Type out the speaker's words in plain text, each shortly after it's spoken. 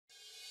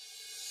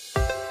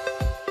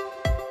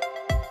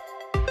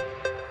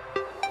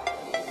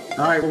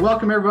All right, well,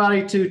 welcome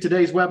everybody to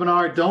today's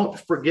webinar. Don't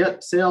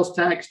forget sales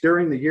tax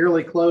during the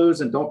yearly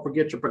close, and don't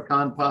forget your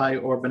pecan pie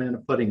or banana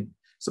pudding.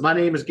 So my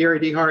name is Gary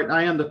Dehart.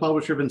 I am the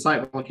publisher of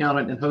Insightful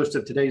Accountant and host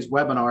of today's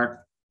webinar. A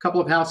couple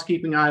of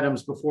housekeeping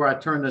items before I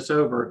turn this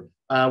over.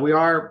 We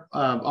are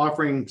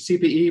offering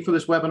CPE for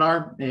this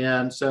webinar.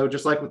 And so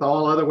just like with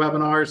all other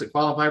webinars that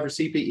qualify for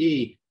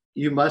CPE,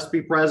 you must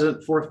be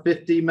present for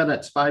 50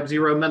 minutes, 50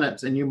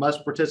 minutes, and you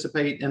must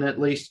participate in at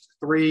least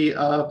 3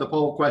 of the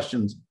poll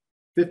questions.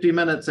 50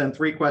 minutes and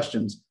 3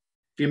 questions.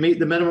 If you meet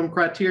the minimum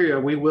criteria,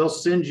 we will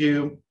send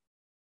you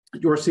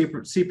your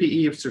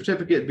CPE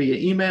certificate via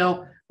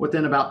email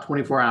within about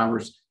 24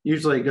 hours.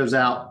 Usually it goes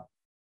out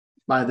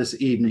by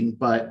this evening,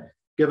 but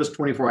give us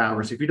 24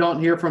 hours. If you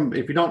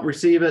don't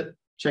receive it,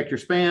 check your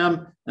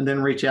spam and then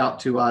reach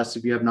out to us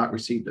if you have not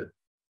received it.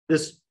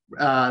 This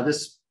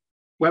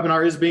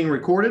webinar is being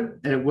recorded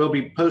and it will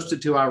be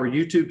posted to our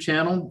YouTube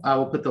channel. I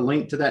will put the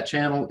link to that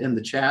channel in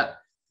the chat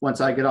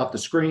once I get off the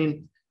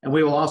screen. And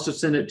we will also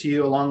send it to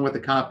you along with a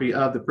copy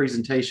of the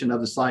presentation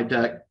of the slide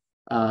deck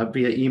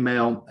via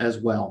email as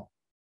well.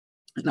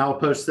 And I'll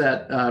post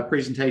that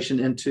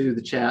presentation into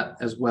the chat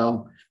as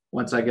well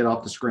once I get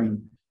off the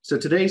screen. So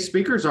today's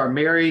speakers are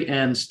Mary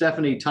and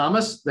Stephanie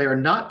Thomas. They are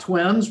not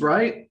twins,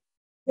 right?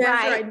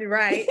 Yes,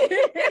 right.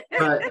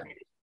 But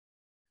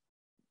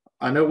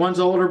I know one's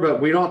older, but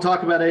we don't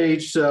talk about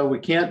age, so we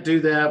can't do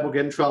that. We'll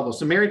get in trouble.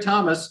 So Mary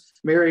Thomas,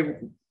 Mary,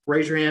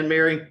 raise your hand,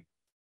 Mary.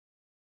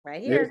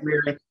 Right here.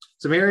 Mary.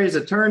 So Mary is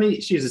an attorney.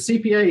 She's a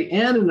CPA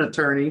and an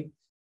attorney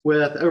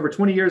with over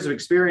 20 years of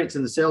experience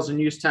in the sales and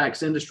use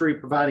tax industry,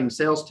 providing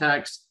sales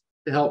tax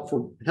help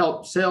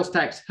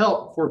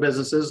for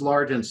businesses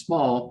large and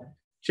small.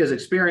 She has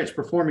experience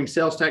performing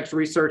sales tax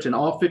research in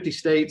all 50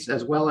 states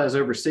as well as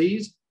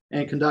overseas,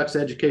 and conducts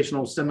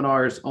educational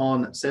seminars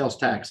on sales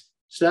tax.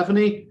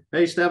 Stephanie,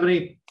 hey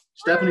Stephanie.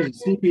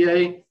 Stephanie's a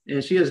CPA,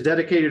 and she has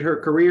dedicated her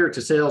career to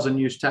sales and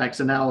use tax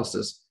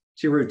analysis.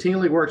 She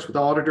routinely works with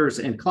auditors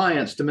and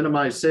clients to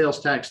minimize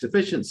sales tax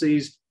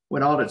deficiencies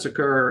when audits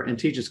occur, and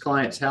teaches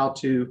clients how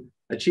to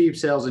achieve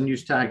sales and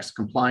use tax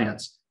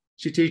compliance.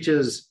 She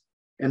teaches,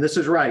 and this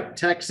is right,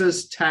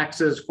 Texas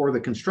taxes for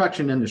the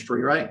construction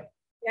industry, right?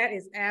 That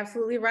is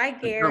absolutely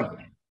right, Gary.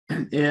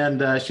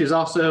 And she's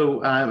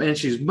also, and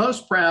she's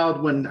most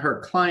proud when her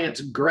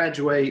clients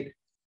graduate,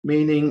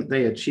 meaning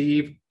they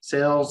achieve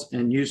sales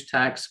and use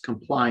tax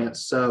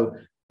compliance. So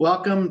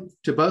welcome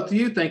to both of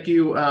you. Thank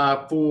you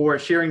for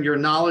sharing your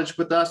knowledge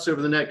with us over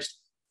the next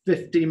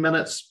 50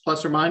 minutes,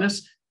 plus or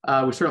minus.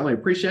 We certainly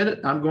appreciate it.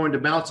 I'm going to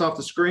bounce off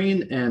the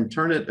screen and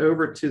turn it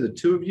over to the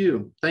two of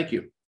you. Thank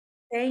you.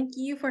 Thank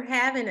you for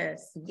having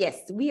us.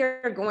 Yes, we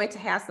are going to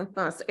have some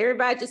fun. So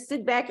everybody just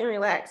sit back and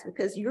relax,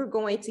 because you're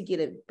going to get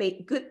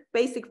a good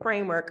basic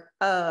framework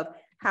of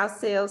how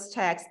sales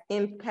tax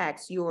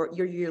impacts your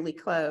yearly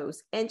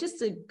close, and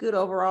just a good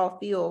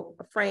overall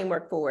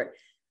framework for it.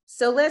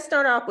 So let's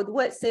start off with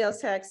what sales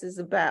tax is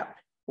about.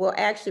 Well,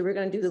 actually, we're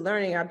going to do the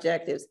learning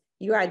objectives.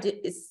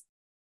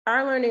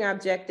 Our learning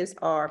objectives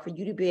are for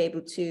you to be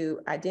able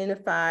to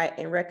identify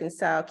and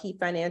reconcile key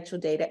financial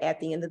data at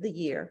the end of the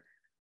year,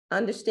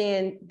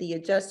 understand the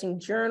adjusting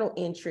journal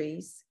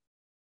entries.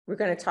 We're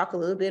going to talk a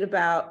little bit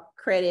about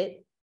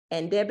credit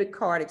and debit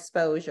card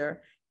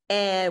exposure.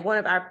 And one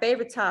of our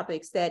favorite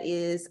topics that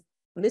is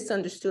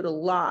misunderstood a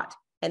lot,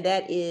 and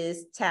that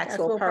is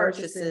taxable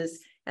purchases.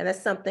 And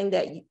that's something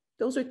that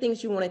those are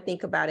things you want to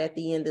think about at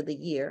the end of the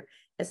year.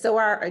 And so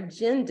our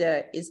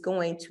agenda is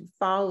going to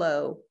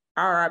follow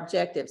our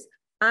objectives.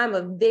 I'm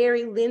a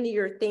very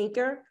linear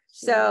thinker,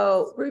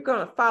 so we're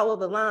going to follow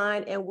the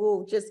line, and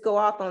we'll just go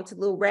off onto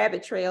little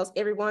rabbit trails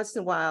every once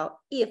in a while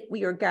if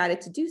we are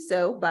guided to do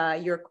so by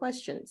your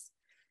questions.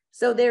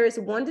 So there is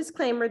one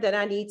disclaimer that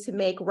I need to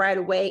make right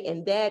away,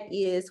 and that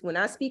is when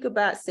I speak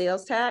about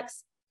sales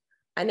tax,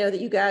 I know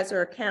that you guys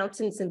are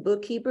accountants and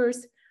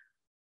bookkeepers.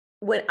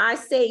 When I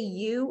say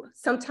you,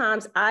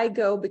 sometimes I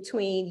go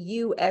between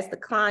you as the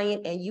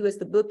client and you as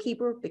the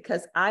bookkeeper,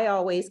 because I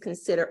always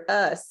consider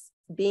us,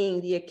 being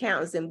the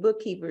accountants and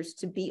bookkeepers,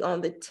 to be on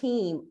the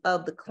team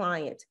of the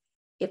client.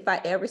 If I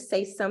ever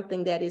say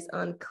something that is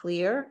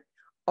unclear,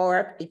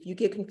 or if you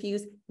get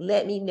confused,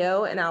 let me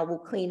know and I will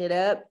clean it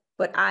up.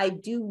 But I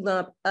do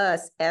lump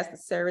us as the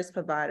service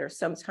provider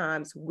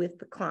sometimes with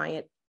the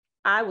client.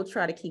 I will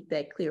try to keep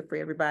that clear for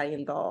everybody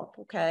involved,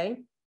 okay?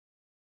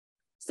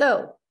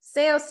 So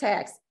sales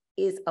tax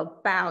is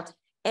about,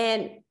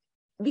 and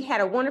we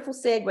had a wonderful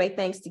segue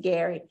thanks to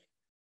Gary.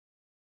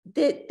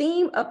 The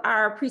theme of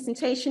our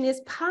presentation is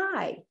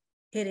pie.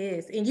 It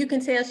is, and you can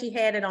tell she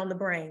had it on the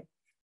brain.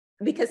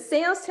 Because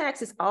sales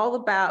tax is all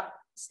about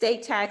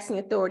state taxing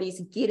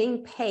authorities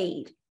getting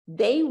paid.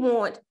 They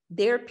want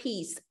their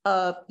piece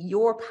of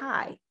your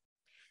pie.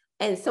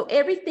 And so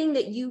everything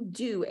that you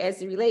do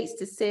as it relates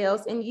to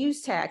sales and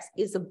use tax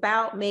is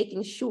about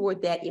making sure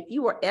that if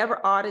you are ever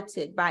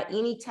audited by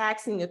any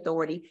taxing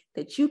authority,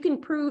 that you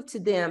can prove to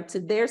them, to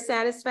their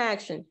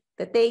satisfaction,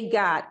 that they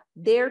got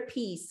their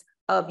piece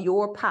of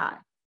your pie.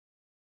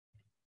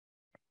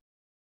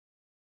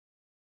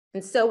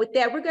 And so with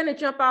that, we're going to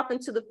jump off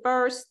into the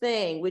first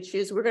thing, which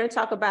is we're going to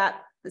talk about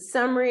the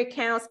summary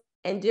accounts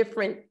and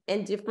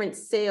different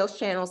sales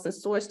channels and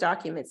source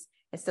documents.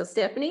 And so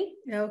Stephanie.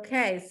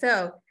 Okay,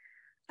 so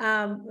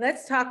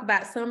let's talk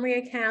about summary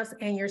accounts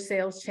and your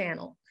sales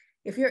channel.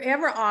 If you're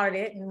ever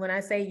audited, and when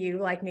I say you,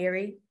 like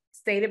Mary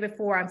stated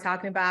before, I'm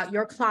talking about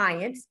your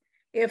clients.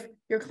 If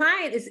your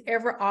client is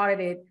ever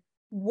audited,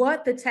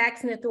 what the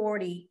taxing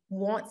authority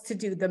wants to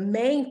do, the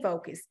main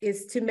focus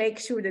is to make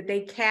sure that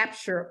they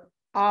capture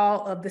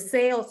all of the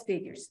sales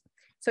figures.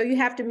 So you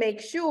have to make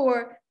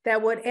sure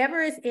that whatever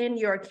is in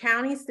your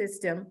accounting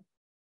system,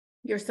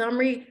 your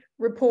summary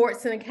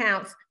reports and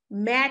accounts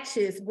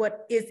matches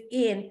what is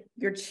in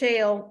your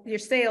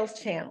sales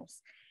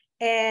channels.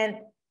 And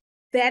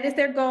that is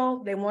their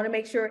goal. They want to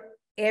make sure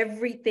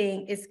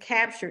everything is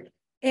captured.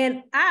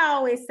 And I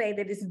always say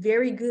that it's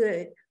very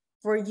good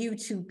for you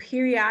to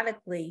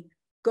periodically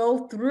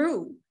go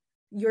through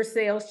your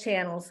sales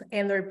channels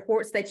and the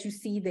reports that you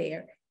see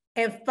there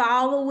and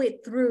follow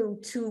it through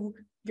to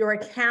your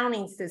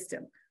accounting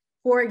system.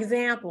 For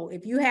example,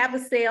 if you have a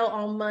sale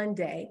on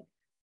Monday,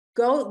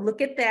 go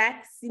look at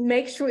that,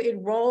 make sure it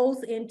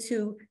rolls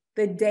into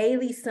the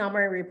daily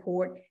summary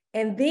report,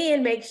 and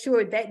then make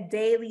sure that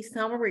daily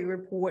summary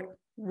report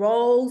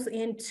rolls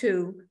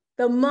into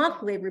the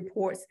monthly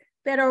reports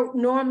that are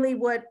normally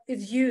what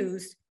is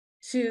used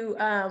to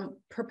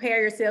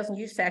prepare your sales and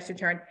use tax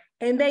return,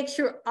 and make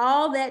sure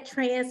all that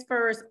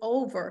transfers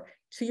over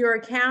to your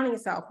accounting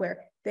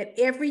software, that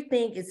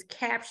everything is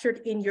captured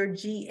in your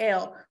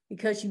GL,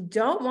 because you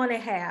don't want to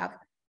have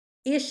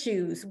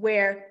issues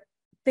where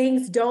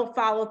things don't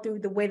follow through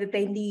the way that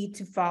they need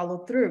to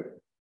follow through.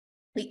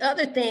 The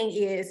other thing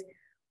is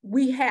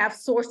we have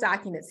source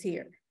documents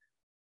here.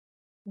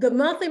 The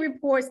monthly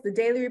reports, the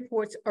daily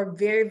reports are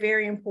very,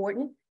 very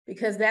important,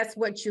 because that's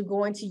what you're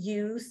going to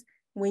use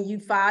when you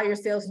file your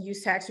sales and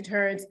use tax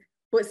returns.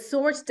 But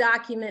source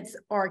documents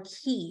are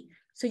key.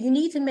 So you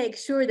need to make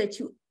sure that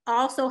you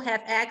also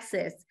have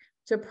access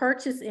to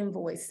purchase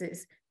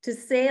invoices, to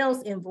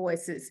sales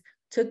invoices,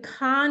 to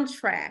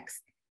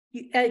contracts,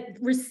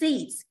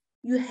 receipts.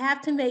 You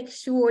have to make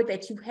sure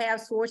that you have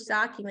source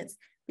documents,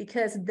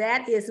 because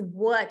that is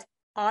what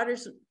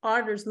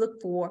auditors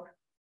look for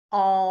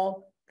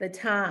all the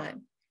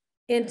time.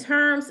 In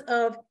terms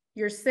of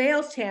your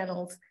sales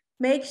channels,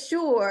 make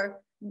sure,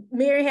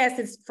 Mary has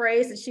this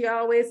phrase that she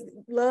always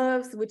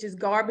loves, which is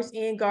garbage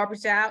in,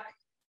 garbage out.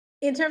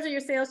 In terms of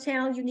your sales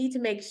channel, you need to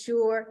make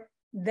sure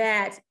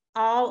that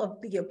all of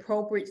the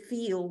appropriate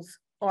fields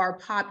are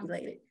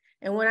populated.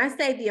 And when I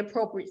say the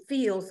appropriate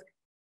fields,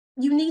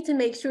 you need to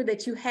make sure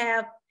that you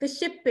have the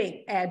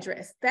shipping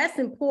address. That's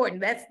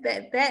important.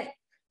 That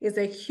is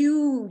a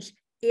huge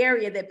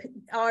area that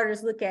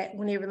auditors look at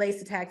when it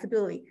relates to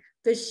taxability.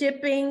 The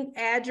shipping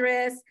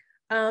address,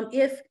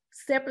 if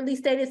separately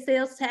stated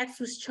sales tax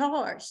was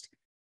charged,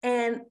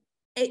 and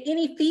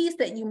any fees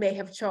that you may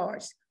have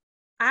charged.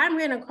 I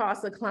ran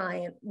across a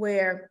client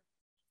where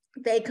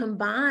they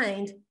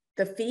combined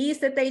the fees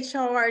that they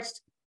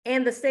charged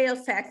and the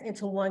sales tax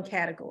into one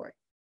category.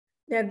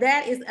 Now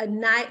that is a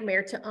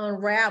nightmare to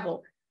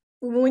unravel.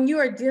 When you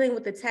are dealing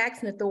with the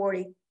taxing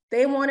authority,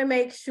 they want to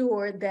make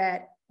sure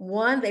that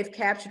one, they've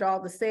captured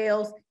all the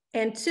sales,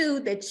 and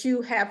two, that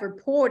you have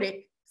reported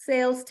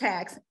sales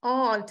tax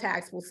on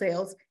taxable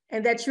sales,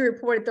 and that you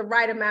reported the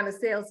right amount of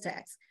sales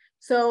tax.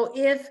 So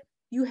if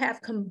you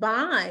have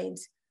combined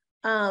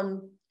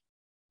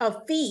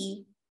a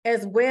fee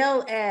as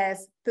well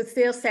as the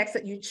sales tax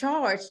that you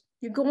charge,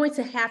 you're going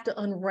to have to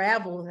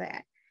unravel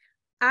that.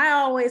 I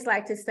always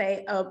like to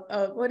say,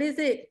 what is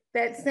it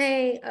that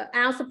saying, an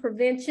ounce of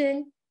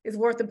prevention is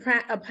worth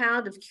a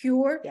pound of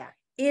cure? Yeah.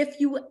 If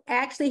you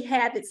actually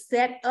have it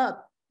set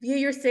up via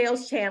your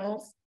sales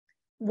channels,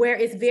 where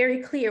it's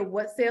very clear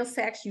what sales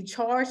tax you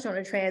charged on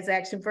a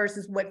transaction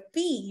versus what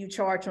fee you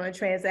charge on a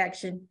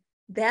transaction,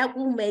 that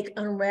will make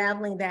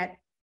unraveling that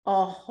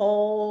a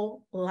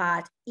whole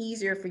lot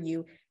easier for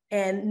you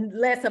and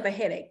less of a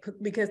headache,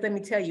 because let me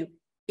tell you,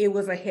 it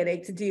was a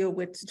headache to deal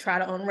with to try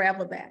to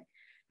unravel that.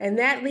 And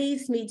that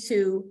leads me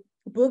to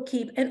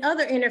Bookkeep and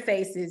other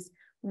interfaces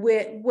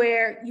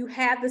where you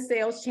have the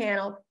sales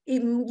channel.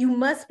 You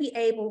must be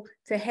able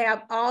to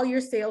have all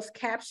your sales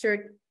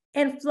captured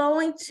and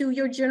flowing to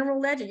your general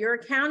ledger, your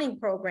accounting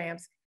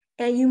programs.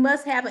 And you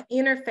must have an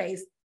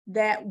interface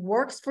that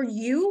works for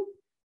you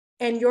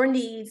and your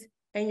needs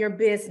and your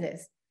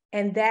business.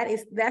 And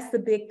that's the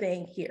big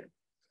thing here.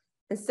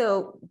 And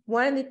so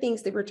one of the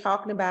things that we're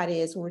talking about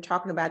is, when we're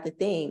talking about the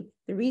theme,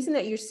 the reason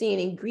that you're seeing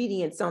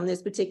ingredients on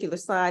this particular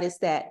slide is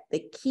that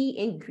the key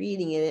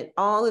ingredient in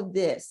all of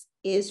this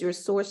is your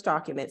source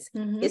documents.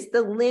 Mm-hmm. It's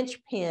the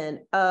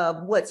linchpin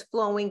of what's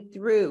flowing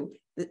through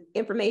the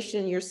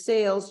information in your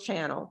sales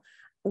channel,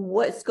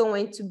 what's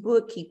going to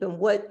Bookkeep,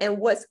 and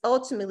what's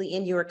ultimately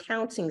in your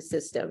accounting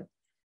system.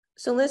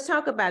 So let's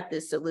talk about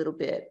this a little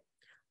bit.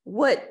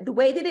 The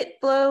way that it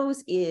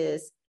flows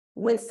is,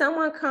 when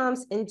someone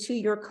comes into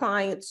your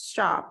client's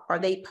shop or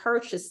they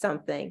purchase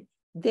something,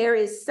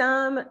 there's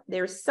some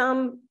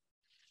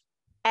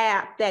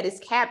app that is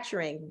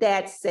capturing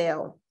that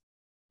sale.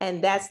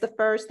 And that's the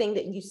first thing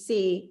that you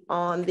see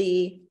on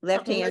the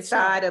left-hand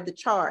side of the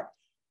chart.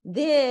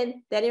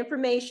 Then that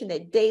information,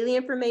 that daily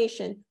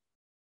information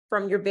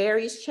from your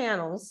various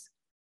channels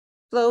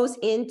flows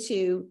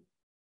into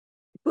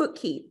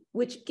Bookkeep,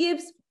 which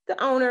gives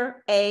the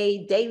owner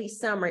a daily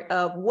summary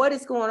of what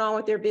is going on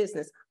with their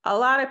business. A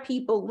lot of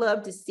people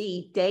love to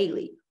see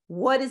daily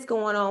what is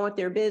going on with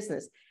their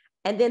business.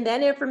 And then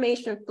that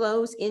information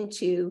flows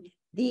into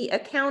the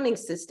accounting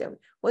system.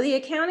 Well, the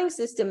accounting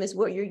system is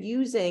what you're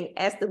using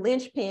as the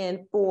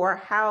linchpin for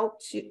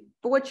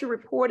what you're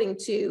reporting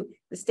to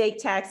the state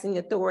taxing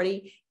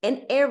authority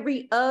and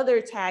every other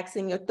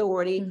taxing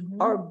authority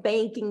or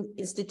banking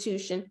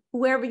institution,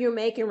 whoever you're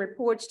making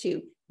reports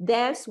to.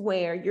 That's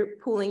where you're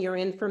pulling your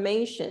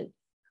information.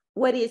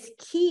 What is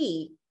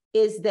key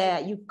is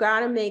that you've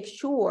got to make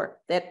sure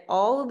that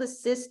all of the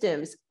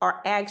systems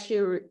are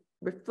actually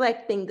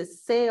reflecting the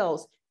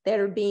sales that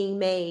are being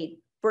made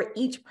for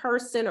each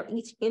person or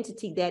each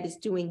entity that is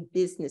doing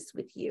business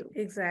with you.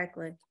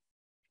 Exactly.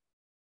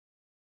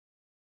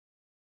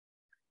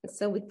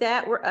 So with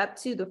that, we're up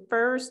to the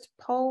first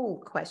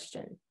poll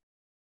question.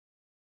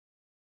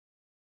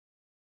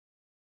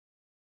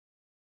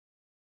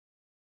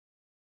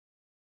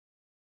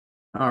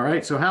 All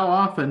right, so how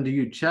often do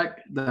you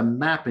check the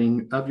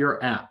mapping of your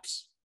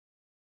apps?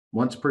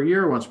 Once per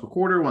year, once per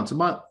quarter, once a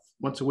month,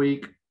 once a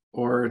week,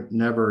 or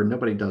never?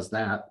 Nobody does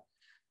that.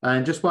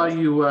 And just while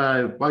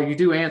you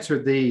do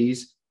answer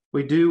these,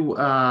 we do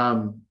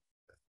want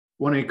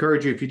to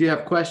encourage you, if you do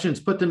have questions,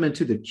 put them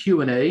into the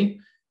Q&A.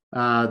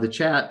 The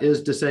chat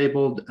is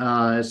disabled,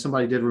 as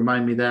somebody did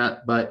remind me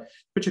that, but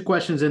put your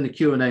questions in the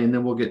Q&A and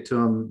then we'll get to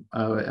them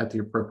at the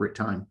appropriate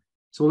time.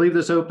 So we'll leave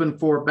this open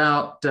for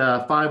about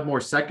 5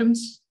 more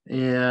seconds.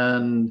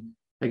 And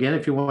again,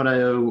 if you want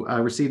to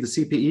receive the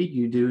CPE,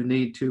 you do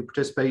need to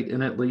participate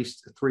in at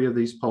least 3 of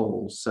these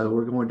polls. So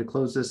we're going to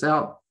close this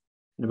out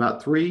in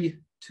about 3,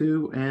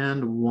 2,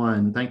 and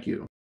 1. Thank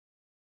you.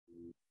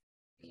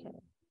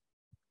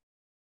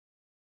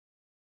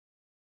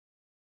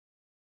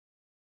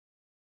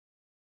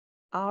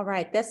 All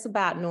right, that's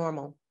about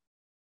normal.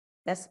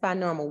 That's about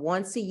normal.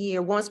 Once a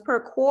year, once per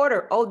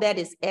quarter. Oh, that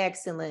is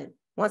excellent.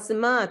 Once a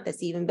month,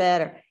 that's even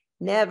better.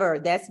 Never,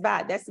 that's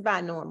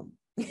about normal.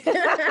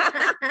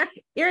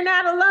 You're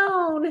not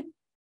alone. Let's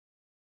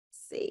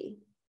see.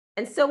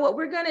 And so what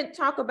we're going to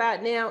talk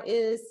about now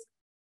is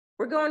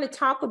we're going to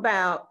talk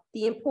about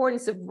the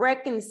importance of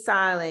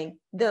reconciling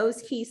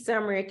those key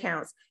summary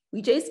accounts.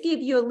 We just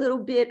give you a little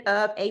bit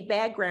of a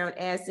background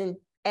as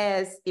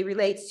it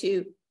relates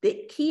to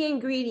the key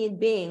ingredient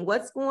being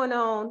what's going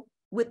on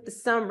with the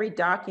summary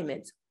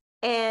documents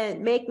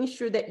and making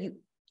sure that you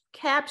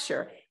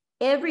capture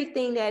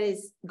everything that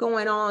is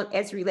going on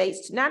as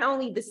relates to not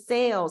only the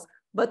sales,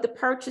 but the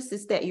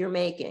purchases that you're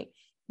making.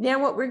 Now,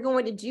 what we're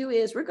going to do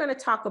is we're going to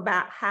talk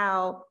about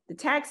how the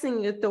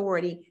taxing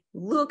authority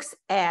looks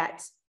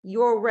at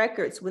your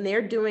records when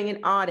they're doing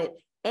an audit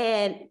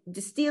and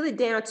distill it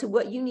down to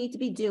what you need to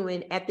be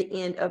doing at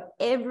the end of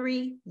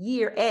every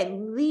year, at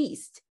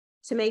least,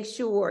 to make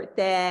sure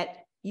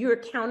that you're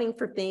accounting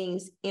for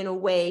things in a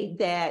way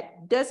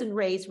that doesn't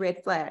raise red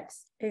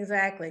flags.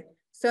 Exactly.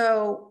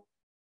 So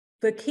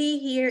the key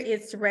here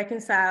is to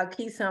reconcile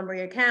key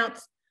summary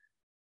accounts.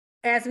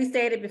 As we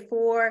stated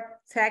before,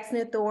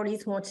 taxing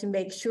authorities want to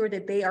make sure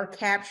that they are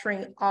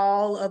capturing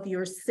all of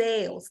your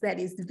sales. That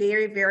is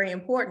very, very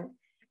important.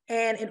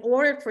 And in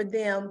order for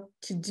them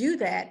to do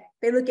that,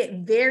 they look at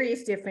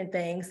various different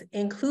things,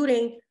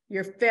 including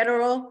your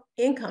federal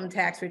income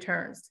tax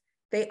returns.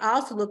 They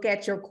also look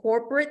at your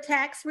corporate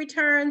tax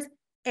returns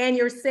and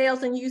your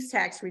sales and use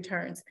tax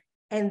returns.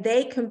 And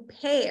they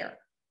compare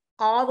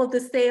all of the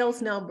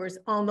sales numbers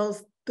on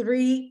those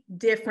 3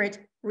 different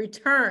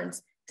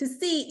returns to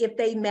see if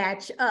they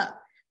match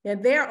up. Now,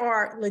 there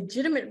are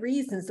legitimate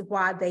reasons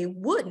why they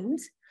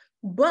wouldn't,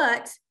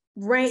 but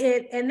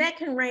and that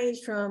can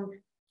range from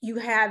you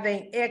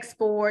having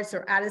exports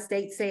or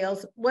out-of-state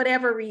sales,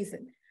 whatever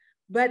reason.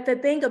 But the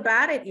thing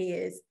about it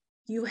is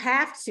you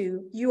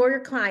or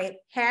your client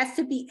has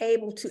to be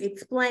able to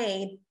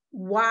explain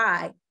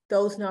why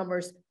those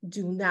numbers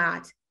do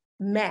not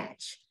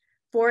match.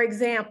 For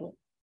example,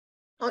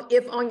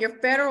 if on your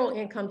federal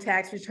income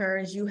tax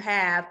returns, you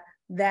have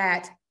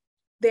that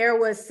there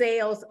was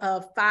sales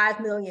of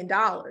 $5 million,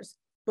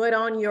 but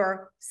on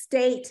your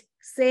state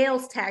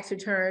sales tax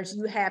returns,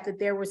 you have that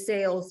there were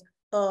sales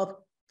of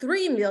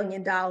 $3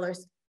 million.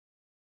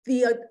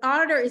 The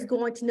auditor is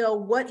going to know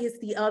where are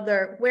the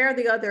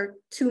other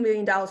 $2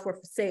 million worth of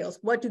sales?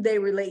 What do they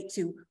relate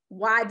to?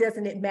 Why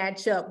doesn't it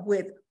match up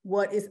with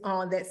what is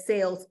on that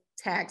sales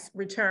tax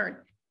return?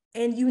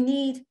 And you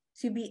need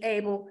to be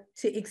able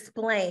to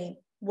explain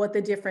what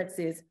the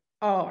differences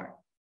are.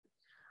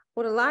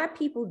 What a lot of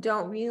people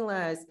don't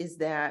realize is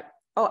that,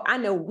 I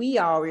know we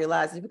all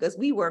realize it because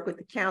we work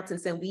with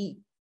accountants and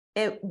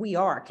we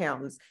are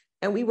accountants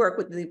and we work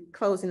with the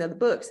closing of the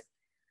books.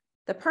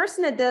 The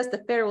person that does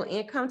the federal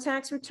income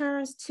tax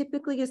returns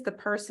typically is the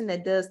person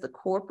that does the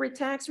corporate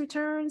tax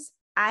returns.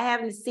 I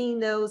haven't seen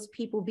those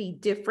people be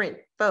different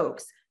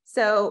folks.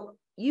 So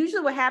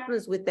usually what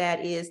happens with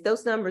that is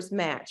those numbers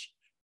match.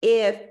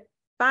 If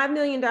 $5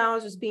 million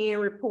is being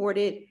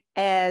reported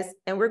as,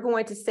 and we're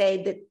going to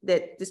say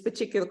that this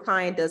particular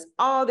client does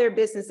all their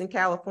business in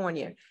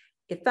California.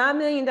 If $5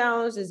 million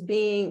is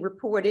being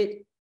reported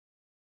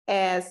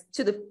as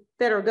to the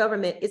federal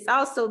government, it's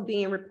also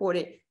being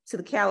reported to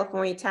the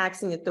California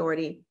Taxing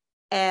Authority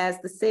as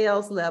the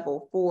sales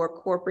level for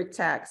corporate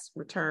tax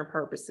return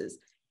purposes.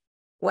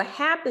 What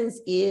happens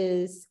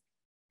is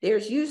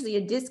there's usually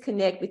a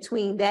disconnect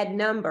between that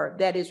number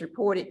that is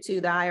reported to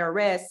the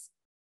IRS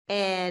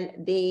and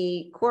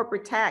the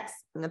corporate tax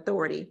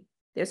authority.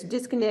 There's a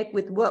disconnect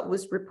with what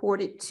was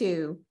reported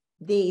to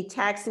the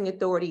taxing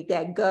authority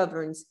that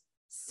governs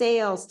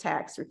sales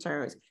tax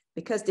returns,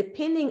 because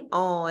depending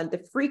on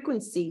the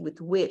frequency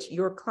with which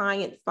your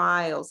client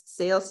files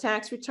sales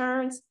tax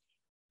returns,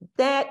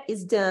 that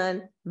is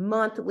done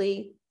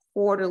monthly,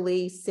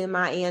 quarterly,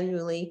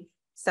 semi-annually,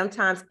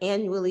 sometimes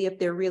annually if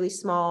they're really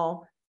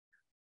small.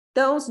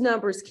 Those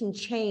numbers can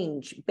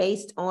change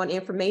based on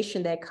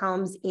information that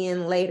comes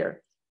in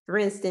later. For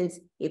instance,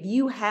 if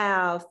you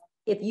have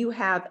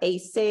a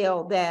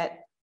sale that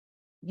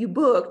you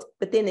booked,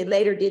 but then it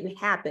later didn't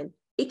happen,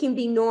 it can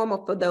be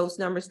normal for those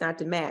numbers not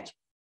to match.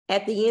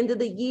 At the end of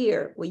the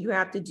year, what you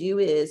have to do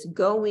is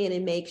go in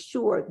and make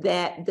sure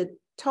that the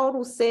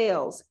total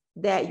sales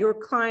that your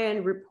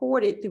client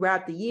reported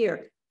throughout the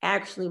year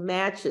actually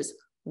matches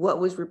what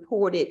was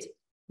reported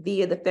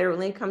via the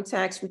federal income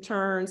tax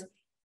returns,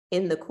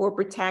 in the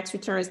corporate tax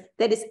returns,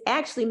 that is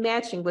actually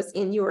matching what's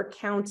in your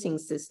accounting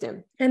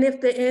system. And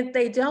if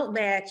they don't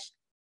match,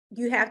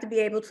 you have to be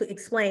able to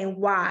explain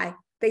why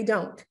they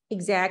don't.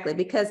 Exactly,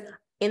 because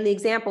in the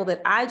example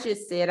that I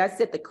just said, I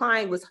said the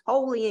client was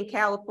wholly in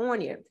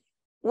California.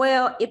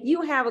 Well, if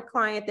you have a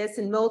client that's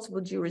in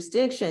multiple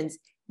jurisdictions,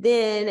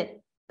 then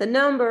the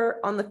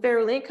number on the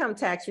federal income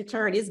tax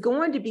return is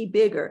going to be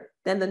bigger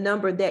than the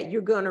number that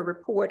you're going to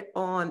report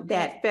on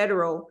that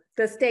federal.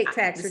 The state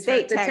tax return.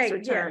 State tax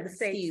return. The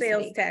state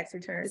sales tax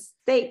return.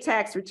 State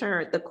tax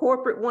return, the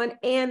corporate one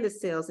and the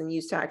sales and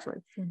use tax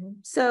one. Mm-hmm.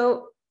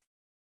 So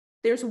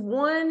there's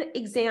one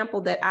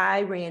example that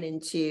I ran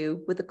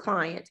into with a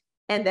client,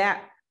 and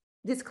that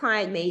this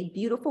client made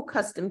beautiful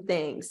custom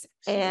things,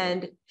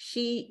 and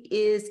she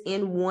is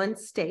in one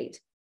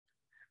state.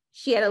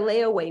 She had a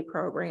layaway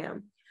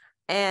program,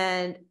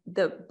 and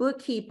the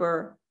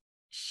bookkeeper,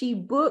 she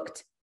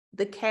booked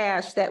the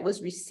cash that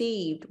was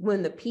received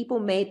when the people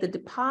made the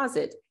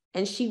deposit,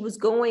 and she was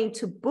going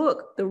to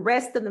book the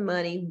rest of the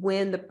money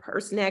when the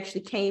person actually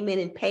came in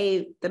and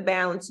paid the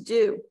balance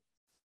due.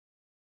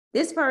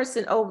 This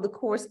person, over the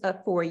course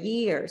of 4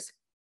 years,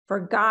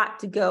 forgot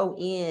to go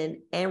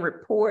in and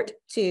report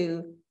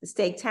to the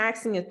state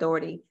taxing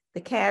authority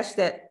the cash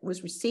that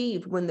was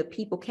received when the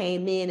people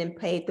came in and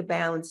paid the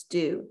balance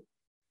due.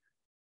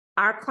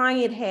 Our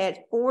client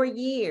had 4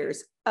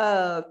 years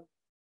of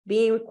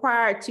being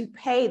required to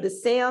pay the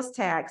sales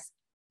tax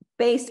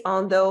based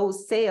on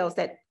those sales,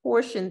 that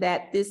portion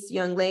that this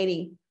young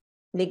lady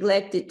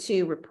neglected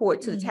to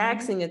report to the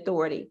taxing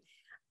authority.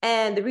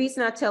 And the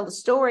reason I tell the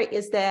story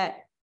is that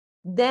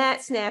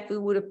snafu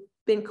would have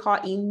been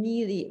caught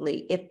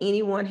immediately if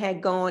anyone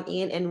had gone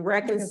in and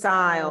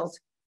reconciled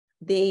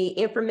the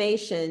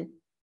information,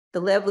 the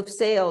level of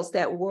sales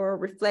that were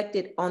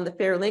reflected on the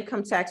federal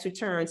income tax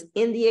returns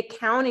in the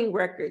accounting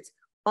records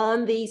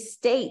on the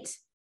state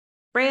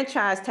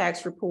franchise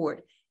tax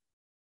report.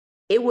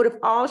 It would have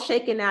all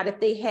shaken out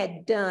if they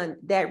had done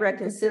that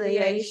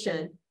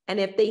reconciliation and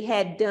if they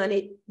had done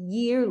it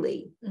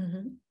yearly.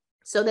 Mm-hmm.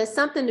 So that's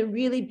something to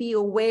really be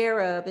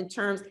aware of in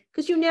terms,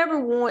 because you never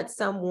want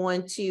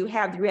someone to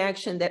have the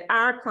reaction that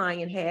our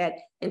client had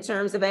in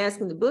terms of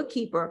asking the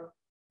bookkeeper,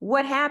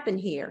 what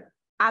happened here?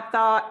 I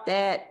thought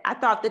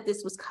that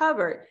this was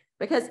covered,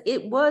 because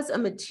it was a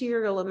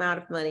material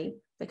amount of money,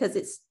 because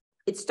it's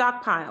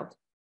stockpiled.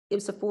 It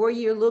was a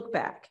 4-year look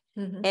back.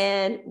 Mm-hmm.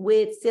 And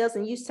with sales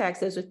and use tax,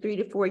 there's a 3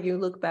 to 4 year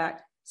look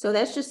back. So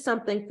that's just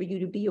something for you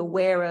to be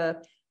aware of.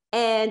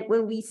 And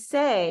when we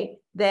say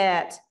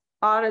that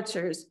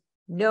auditors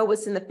know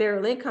what's in the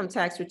federal income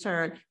tax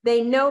return,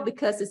 they know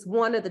because it's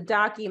one of the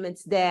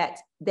documents that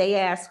they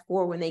ask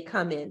for when they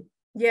come in.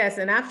 Yes,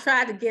 and I've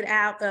tried to get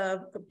out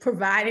of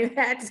providing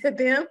that to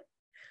them,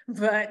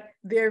 but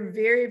they're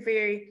very,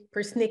 very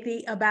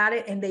persnickety about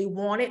it, and they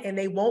want it and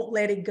they won't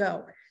let it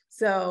go.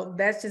 So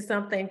that's just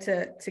something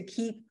to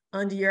keep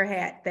under your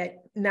hat,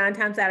 that 9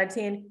 times out of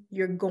 10,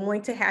 you're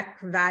going to have to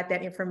provide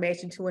that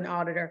information to an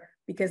auditor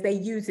because they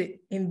use it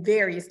in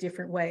various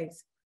different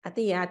ways. I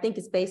think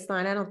it's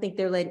baseline. I don't think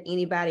they're letting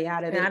anybody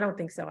out of it. I don't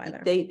think so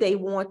either. They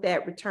want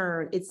that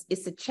return.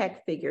 It's a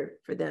check figure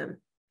for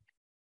them.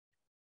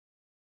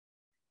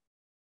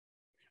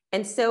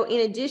 And so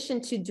in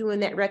addition to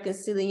doing that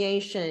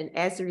reconciliation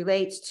as it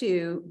relates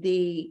to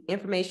the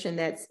information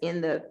that's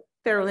in the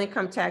federal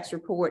income tax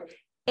report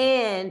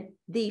and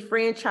the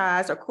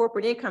franchise or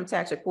corporate income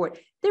tax report,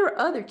 there are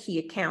other key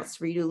accounts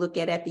for you to look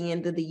at the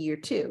end of the year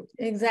too.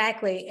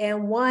 Exactly.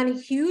 And one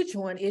huge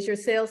one is your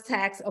sales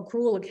tax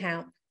accrual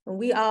account. And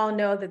we all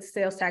know that the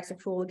sales tax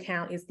accrual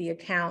account is the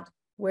account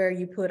where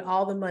you put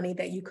all the money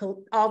that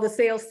all the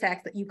sales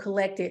tax that you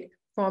collected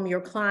from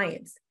your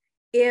clients.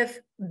 If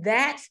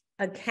that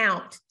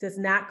account does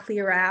not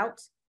clear out,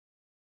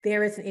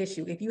 there is an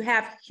issue. If you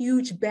have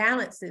huge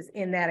balances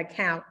in that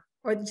account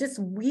or just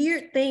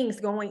weird things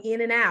going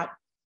in and out,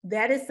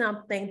 that is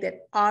something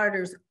that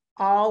auditors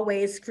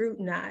always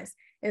scrutinize.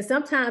 And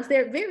sometimes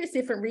there are various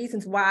different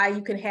reasons why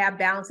you can have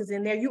balances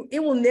in there.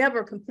 It will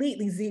never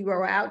completely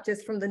zero out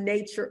just from the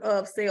nature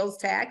of sales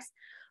tax,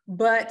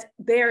 but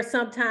there are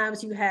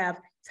sometimes you have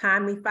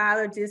timely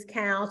filer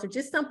discounts or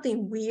just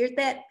something weird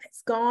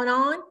that's gone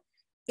on.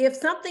 If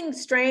something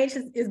strange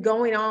is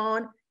going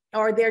on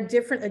or there are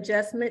different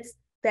adjustments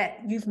that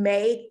you've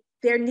made,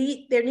 there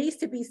needs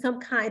to be some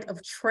kind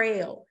of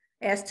trail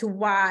as to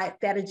why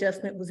that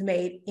adjustment was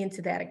made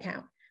into that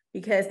account.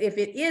 Because if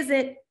it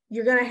isn't,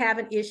 you're going to have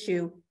an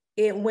issue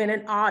when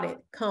an audit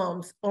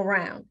comes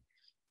around.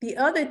 The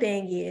other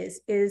thing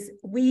is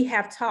we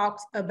have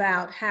talked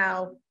about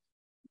how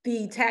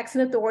the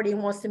taxing authority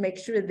wants to make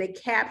sure that they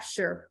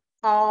capture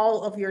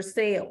all of your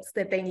sales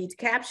that they need to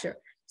capture.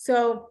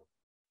 So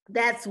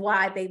that's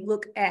why they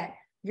look at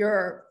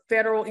your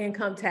federal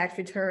income tax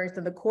returns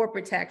and the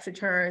corporate tax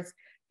returns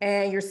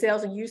and your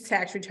sales and use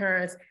tax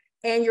returns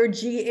and your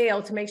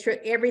GL to make sure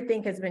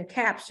everything has been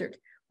captured.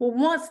 Well,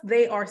 once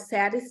they are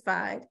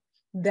satisfied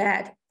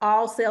that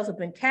all sales have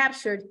been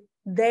captured,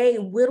 they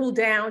whittle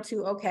down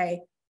to,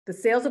 okay, the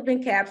sales have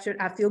been captured.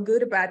 I feel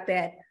good about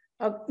that.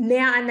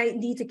 Now I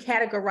need to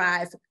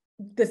categorize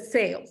the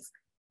sales.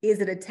 Is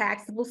it a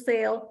taxable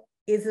sale?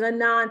 Is it a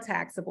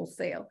non-taxable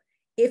sale?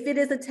 If it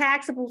is a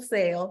taxable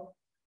sale,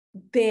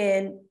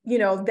 then,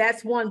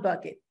 that's one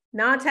bucket.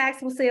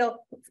 Non-taxable sale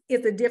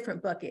is a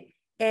different bucket.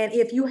 And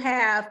if you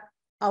have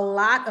a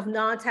lot of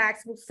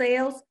non-taxable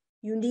sales,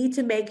 you need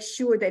to make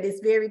sure that it's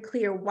very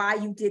clear why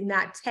you did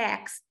not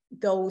tax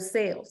those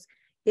sales.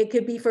 It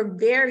could be for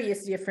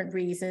various different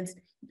reasons,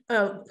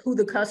 who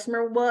the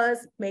customer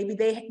was. Maybe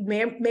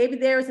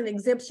there's an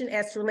exemption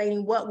as to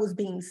relating what was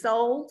being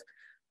sold.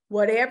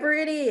 Whatever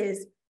it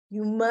is,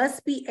 you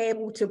must be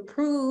able to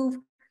prove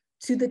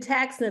to the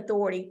taxing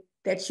authority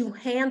that you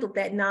handled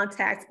that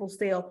non-taxable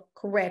sale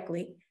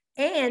correctly.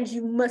 And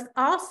you must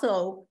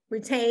also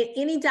retain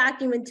any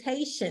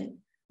documentation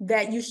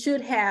that you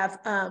should have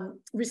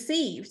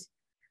received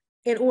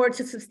in order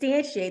to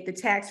substantiate the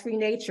tax-free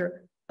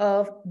nature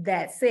of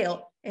that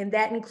sale. And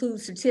that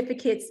includes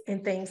certificates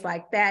and things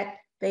like that.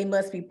 They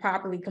must be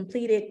properly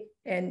completed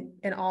and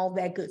all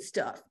that good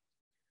stuff.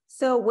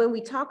 So when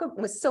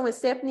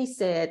Stephanie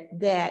said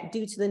that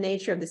due to the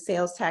nature of the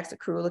sales tax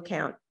accrual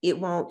account, it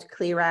won't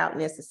clear out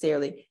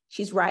necessarily,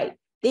 she's right.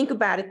 Think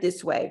about it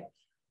this way.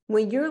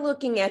 When you're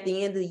looking at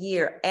the end of the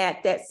year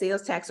at that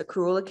sales tax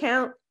accrual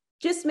account,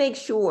 just make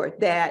sure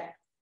that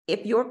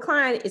if your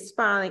client is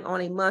filing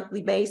on a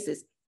monthly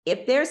basis,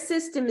 if their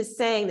system is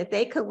saying that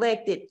they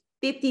collected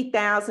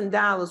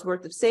 $50,000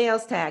 worth of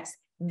sales tax,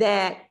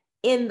 that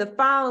in the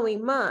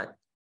following month,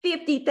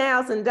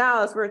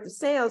 $50,000 worth of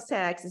sales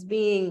tax is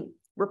being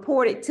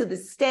reported to the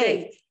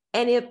state.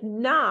 And if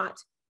not,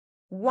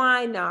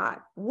 why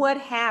not? What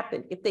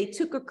happened? If they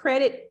took a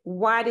credit,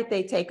 why did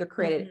they take a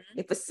credit? Mm-hmm.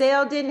 If a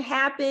sale didn't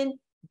happen,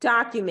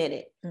 document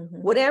it.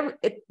 Mm-hmm. Whatever,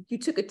 if you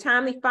took a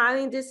timely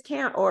filing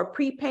discount or a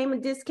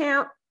prepayment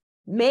discount,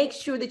 make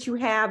sure that you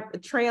have a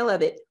trail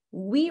of it.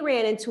 We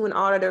ran into an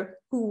auditor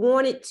who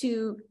wanted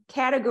to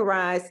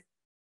categorize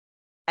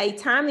a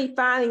timely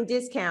filing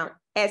discount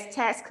as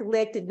tax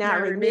collected, not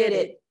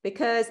remitted,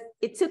 because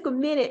it took a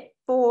minute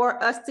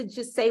for us to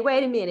just say,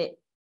 wait a minute,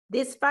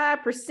 this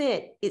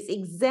 5% is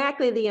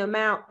exactly the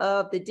amount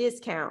of the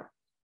discount.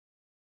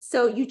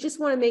 So you just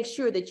want to make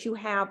sure that you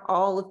have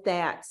all of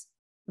that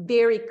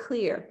very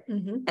clear.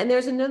 Mm-hmm. And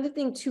there's another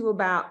thing too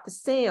about the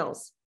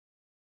sales.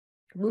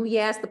 When we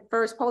asked the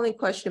first polling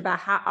question about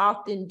how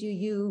often do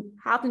you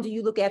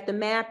look at the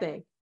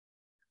mapping,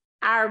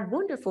 our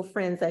wonderful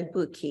friends at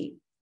Bookkeep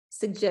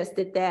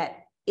suggested that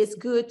it's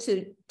good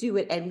to do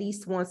it at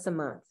least once a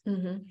month.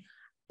 Mm-hmm.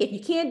 If you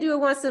can't do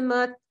it once a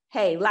month,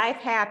 hey, life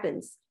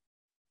happens.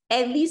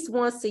 At least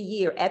once a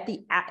year at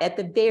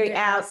the very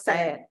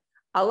outset.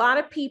 A lot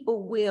of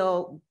people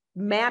will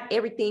map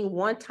everything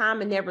one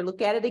time and never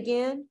look at it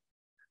again.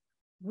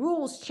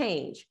 Rules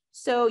change.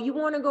 So you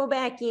want to go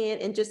back in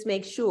and just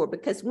make sure,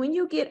 because when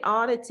you get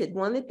audited,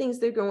 one of the things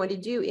they're going to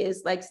do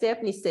is, like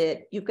Stephanie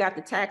said, you've got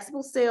the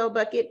taxable sale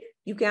bucket,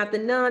 you've got the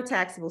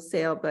non-taxable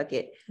sale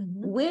bucket.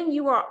 Mm-hmm. When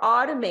you are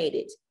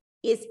automated,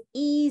 it's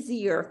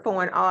easier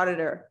for an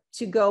auditor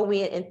to go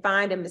in and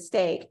find a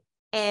mistake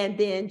and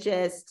then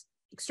just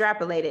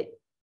extrapolate it.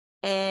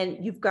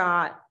 And you've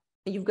got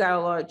a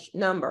large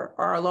number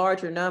or a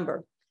larger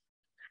number.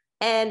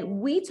 And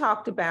we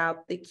talked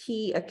about the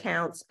key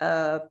accounts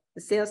of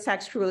the sales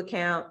tax accrual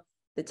account,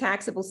 the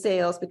taxable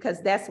sales,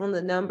 because that's one of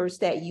the numbers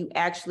that you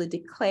actually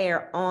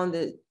declare on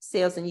the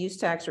sales and use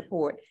tax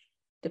report.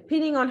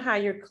 Depending on how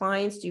your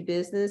clients do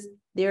business,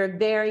 there are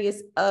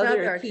various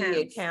other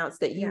key accounts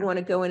that you want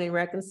to go in and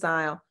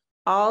reconcile.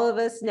 All of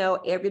us know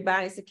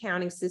everybody's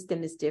accounting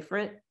system is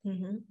different.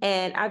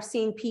 And I've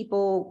seen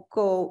people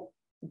go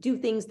do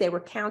things that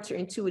were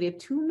counterintuitive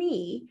to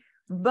me,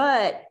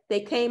 but they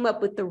came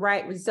up with the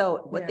right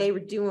result. What they were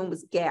doing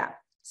was GAAP.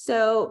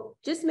 So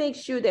just make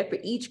sure that for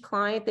each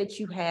client that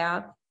you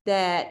have,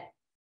 that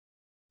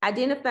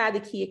identify the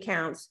key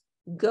accounts,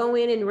 go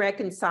in and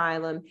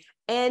reconcile them,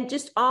 and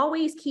just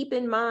always keep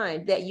in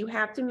mind that you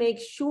have to make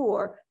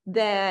sure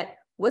that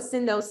what's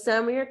in those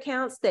summary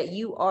accounts that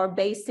you are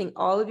basing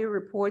all of your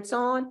reports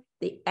on,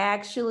 they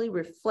actually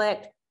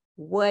reflect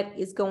what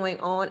is going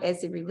on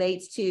as it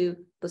relates to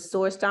the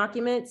source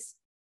documents.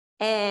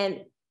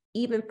 And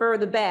even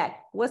further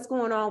back, what's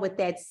going on with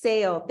that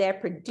sale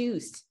that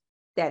produced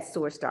that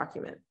source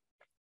document.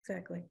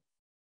 Exactly.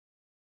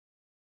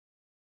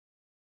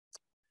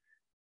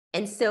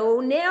 And so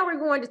now we're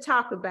going to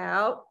talk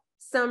about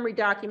summary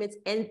documents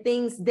and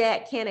things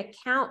that can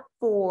account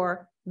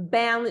for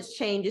balance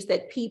changes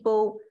that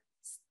people,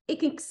 it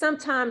can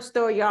sometimes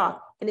throw you off.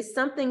 And it's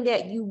something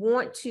that you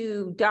want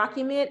to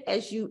document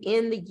as you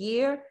end the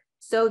year,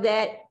 so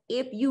that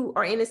if you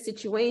are in a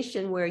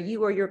situation where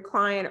you or your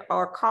client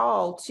are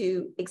called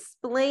to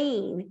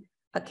explain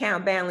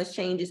account balance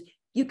changes,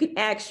 you can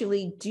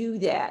actually do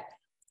that.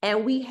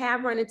 And we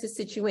have run into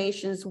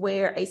situations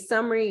where a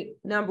summary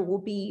number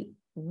will be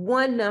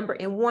one number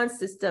in one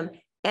system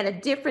and a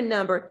different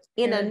number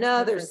in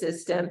another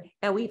system.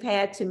 And we've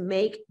had to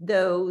make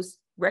those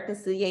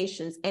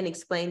reconciliations and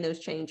explain those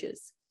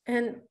changes.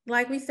 And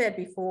like we said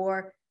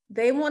before,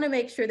 they want to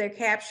make sure they're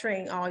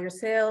capturing all your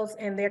sales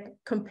and they're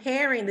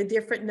comparing the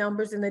different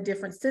numbers in the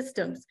different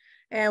systems.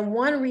 And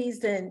one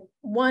reason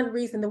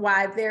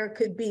why there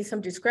could be some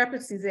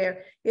discrepancies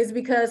there is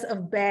because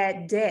of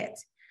bad debt.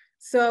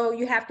 So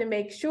you have to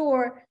make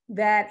sure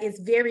that it's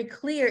very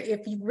clear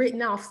if you've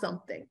written off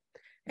something.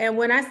 And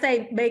when I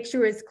say make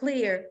sure it's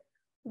clear,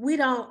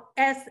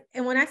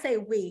 and when I say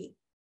we,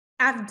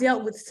 I've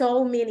dealt with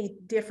so many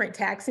different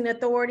taxing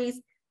authorities.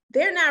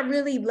 They're not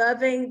really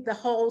loving the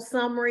whole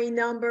summary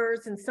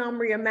numbers and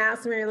summary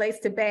amounts when it relates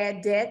to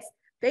bad debts.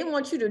 They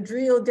want you to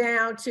drill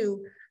down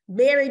to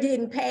Mary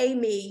didn't pay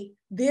me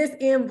this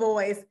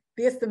invoice,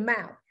 this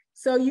amount.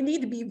 So you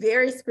need to be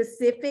very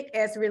specific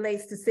as it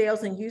relates to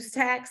sales and use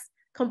tax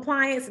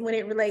compliance when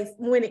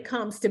it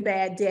comes to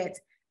bad debt.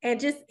 And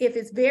just if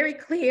it's very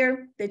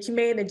clear that you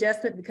made an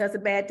adjustment because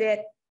of bad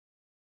debt,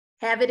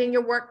 have it in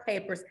your work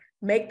papers.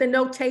 Make the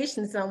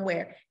notation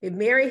somewhere. If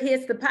Mary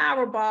hits the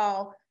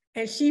Powerball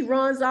and she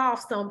runs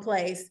off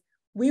someplace,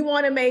 we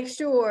want to make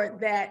sure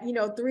that,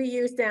 3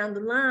 years down the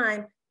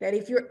line, that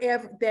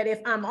if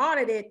I'm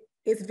audited,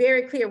 it's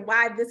very clear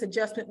why this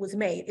adjustment was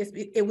made.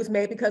 It was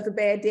made because of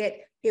bad debt.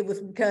 It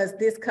was because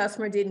this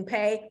customer didn't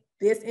pay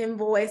this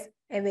invoice,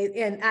 and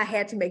I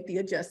had to make the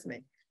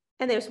adjustment.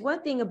 And there's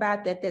one thing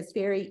about that that's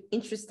very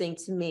interesting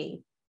to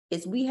me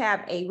is we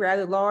have a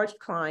rather large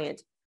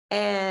client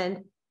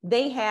and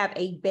they have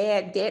a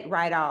bad debt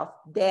write-off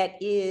that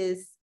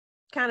is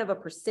kind of a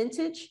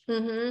percentage,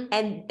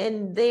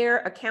 and their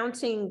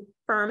accounting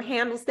firm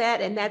handles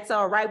that, and that's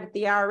all right with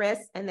the IRS,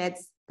 and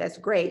that's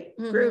great,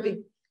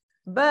 groovy.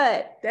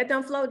 But that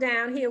don't flow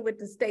down here with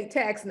the state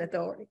taxing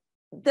authority.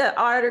 The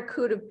auditor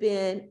could have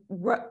been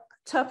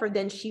tougher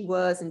than she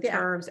was in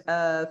terms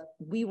of,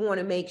 we want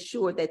to make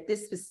sure that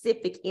this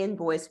specific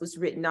invoice was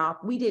written off.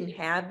 We didn't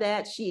have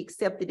that. She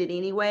accepted it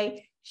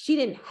anyway. She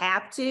didn't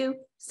have to.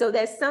 So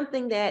that's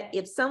something that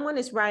if someone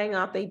is writing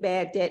off a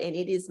bad debt and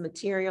it is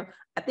material,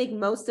 I think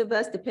most of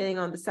us, depending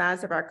on the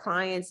size of our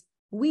clients,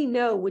 we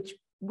know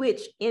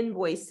which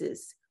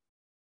invoices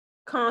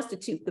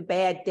constitute the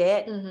bad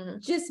debt.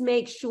 Just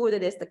make sure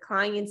that as the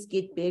clients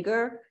get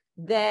bigger,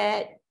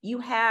 that you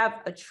have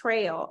a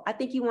trail. I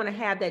think you want to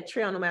have that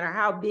trail no matter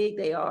how big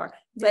they are,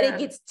 but it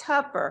gets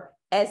tougher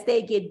as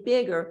they get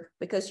bigger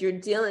because you're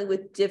dealing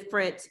with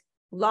different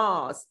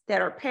laws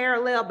that are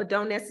parallel but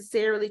don't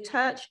necessarily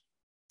touch.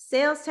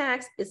 Sales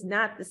tax is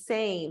not the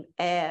same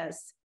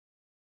as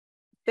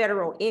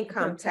federal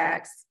income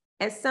tax.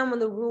 And some of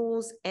the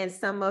rules and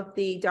some of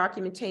the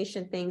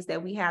documentation things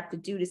that we have to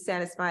do to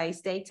satisfy a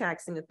state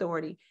taxing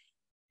authority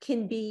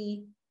can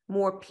be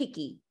more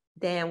picky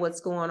than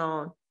what's going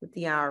on with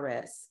the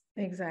IRS.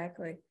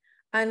 Exactly.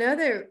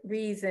 Another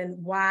reason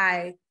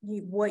why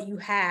what you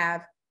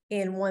have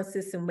in one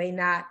system may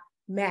not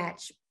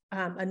match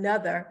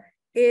another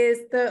is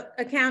the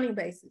accounting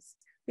basis,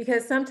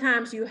 because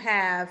sometimes you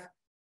have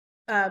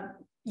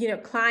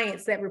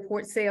clients that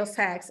report sales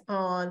tax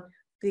on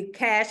the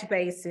cash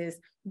basis,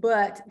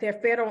 but their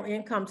federal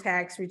income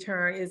tax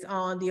return is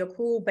on the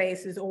accrual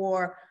basis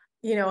or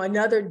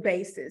another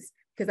basis,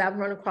 because I've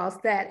run across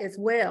that as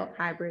well.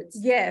 Hybrids.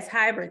 Yes,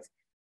 hybrids.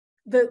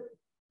 The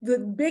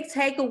big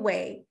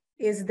takeaway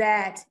is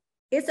that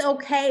it's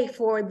okay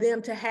for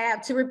them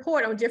to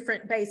report on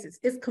different bases.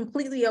 It's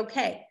completely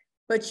okay.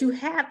 but you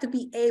have to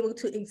be able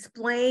to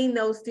explain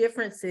those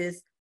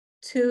differences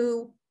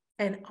to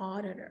an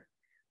auditor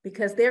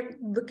because they're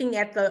looking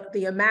at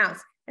the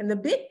amounts. And the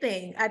big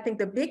thing, I think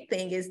the big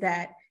thing is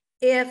that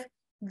if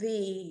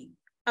the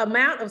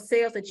amount of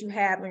sales that you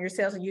have on your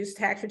sales and use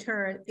tax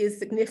return is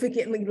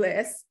significantly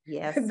less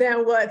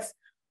than what's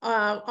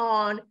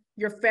on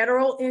your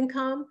federal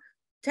income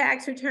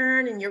tax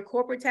return and your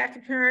corporate tax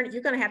return,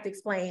 you're going to have to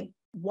explain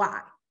why.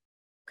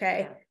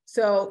 Okay. Yeah.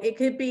 So it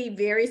could be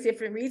various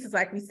different reasons,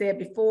 like we said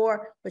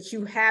before, but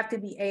you have to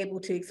be able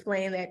to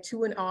explain that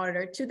to an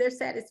auditor to their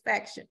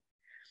satisfaction.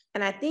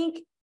 And I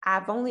think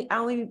I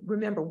only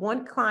remember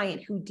one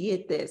client who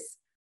did this,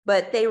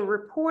 but they were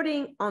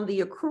reporting on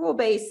the accrual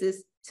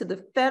basis to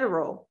the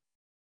federal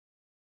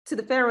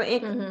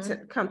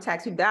income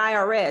tax, to the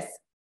IRS,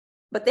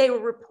 but they were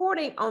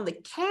reporting on the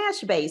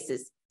cash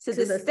basis to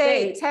the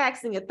state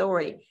taxing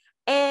authority.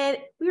 And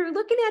we were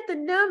looking at the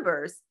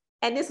numbers,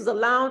 and this was a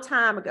long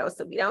time ago,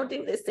 so we don't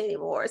do this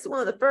anymore. It's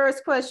one of the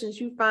first questions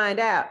you find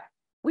out.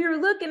 We were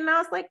looking, and I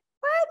was like,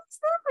 why are these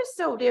numbers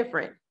so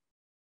different?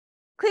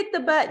 Click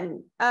the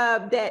button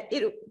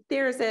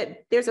there's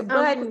a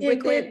button in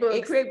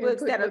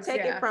QuickBooks that'll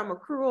take it from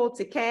accrual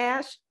to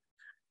cash.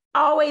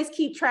 Always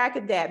keep track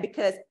of that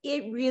because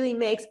it really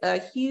makes a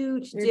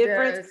huge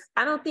difference.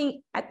 I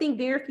think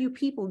very few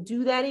people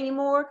do that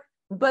anymore,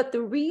 but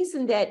the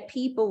reason that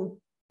people,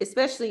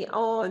 especially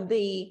on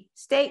the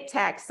state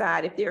tax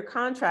side, if they're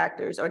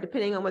contractors or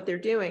depending on what they're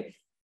doing,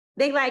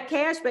 they like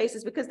cash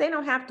basis because they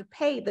don't have to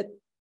pay the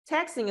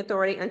taxing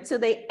authority until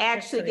they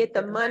actually get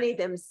the money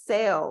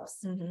themselves.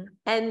 Mm-hmm.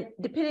 And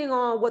depending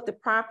on what the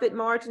profit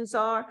margins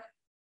are,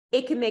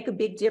 it can make a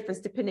big difference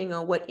depending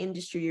on what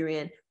industry you're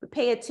in. But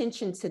pay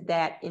attention to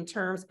that in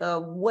terms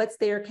of what's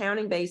their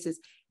accounting basis.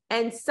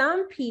 And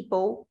some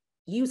people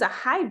use a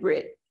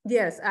hybrid.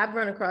 Yes, I've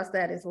run across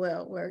that as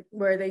well,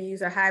 where they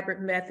use a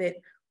hybrid method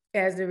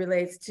as it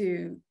relates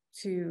to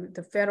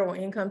the federal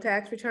income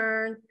tax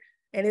return.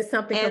 And it's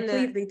something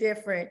completely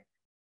different.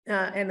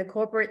 And the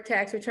corporate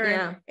tax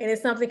return, and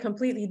it's something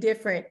completely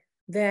different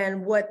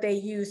than what they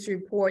use to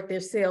report their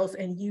sales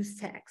and use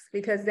tax.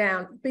 Because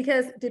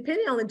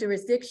depending on the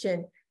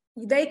jurisdiction,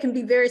 they can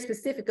be very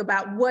specific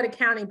about what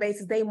accounting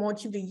basis they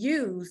want you to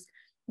use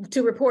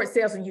to report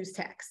sales and use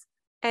tax.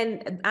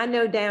 And I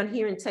know down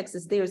here in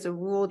Texas, there's a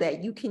rule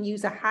that you can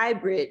use a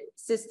hybrid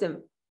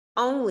system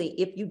only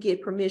if you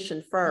get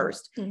permission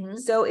first. Mm-hmm.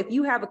 So if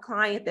you have a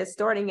client that's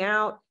starting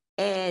out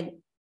and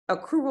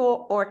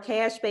accrual or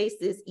cash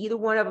basis, either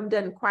one of them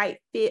doesn't quite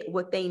fit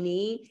what they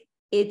need.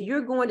 If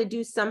you're going to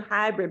do some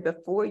hybrid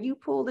before you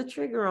pull the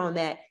trigger on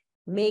that,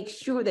 make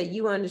sure that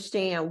you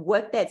understand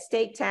what that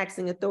state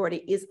taxing authority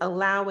is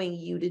allowing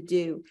you to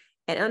do.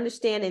 And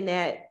understanding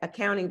that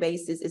accounting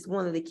basis is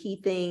one of the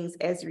key things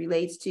as it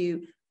relates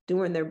to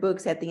doing their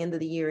books at the end of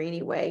the year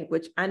anyway,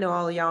 which I know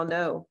all of y'all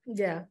know.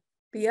 Yeah.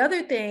 The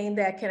other thing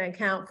that can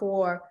account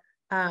for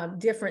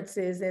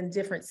differences in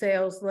different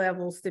sales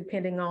levels,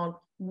 depending on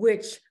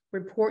which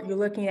report you're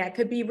looking at,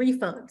 could be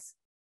refunds.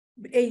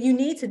 You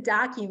need to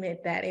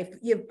document that. If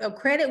a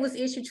credit was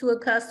issued to a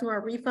customer, a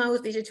refund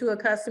was issued to a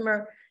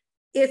customer,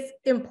 it's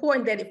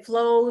important that it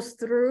flows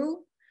through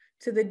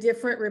to the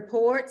different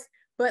reports.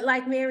 But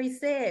like Mary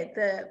said,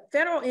 the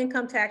federal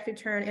income tax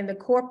return and the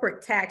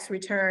corporate tax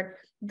return,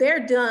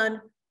 they're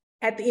done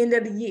at the end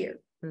of the year.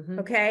 Mm-hmm.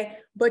 Okay.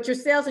 But your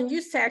sales and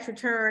use tax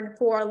return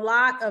for a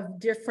lot of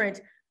different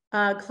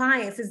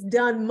clients is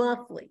done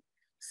monthly.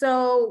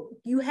 So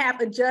you have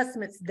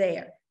adjustments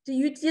there. So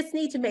you just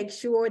need to make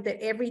sure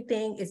that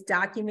everything is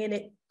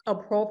documented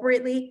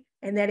appropriately,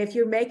 and that if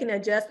you're making an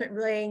adjustment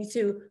relating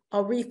to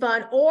a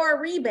refund or a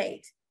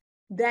rebate,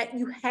 that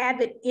you have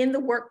it in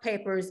the work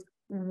papers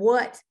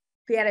what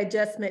that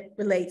adjustment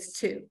relates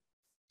to.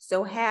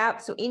 So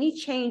any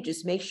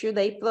changes, make sure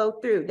they flow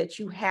through, that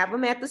you have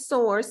them at the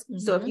source. Mm-hmm.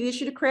 So if you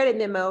issued a credit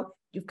memo,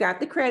 you've got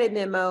the credit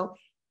memo.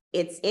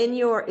 It's in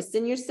your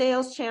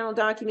sales channel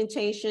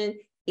documentation.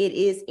 It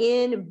is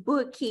in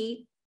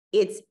BookKeep.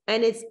 It's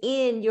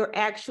in your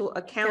actual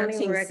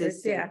accounting records,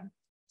 system. Yeah.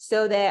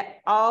 So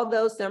that all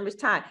those numbers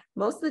tie.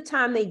 Most of the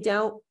time they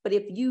don't, but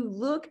if you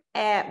look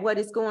at what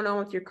is going on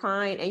with your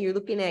client and you're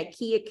looking at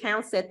key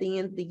accounts at the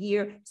end of the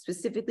year,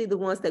 specifically the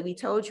ones that we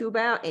told you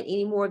about, and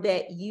any more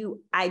that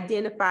you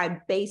identify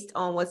based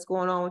on what's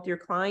going on with your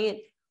client,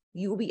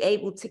 you'll be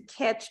able to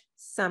catch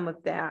some of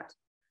that.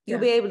 You'll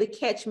be able to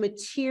catch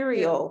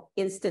material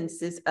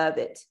instances of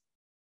it,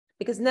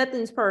 because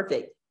nothing's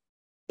perfect.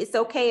 It's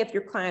okay if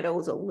your client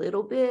owes a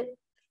little bit,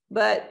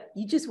 but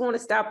you just want to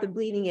stop the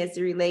bleeding as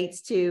it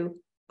relates to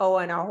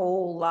owing a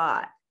whole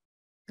lot.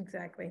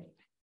 Exactly.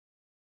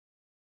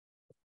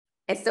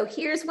 And so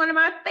here's one of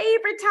my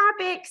favorite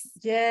topics.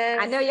 Yes.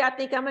 I know y'all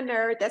think I'm a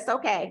nerd. That's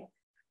okay.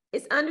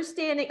 It's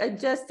understanding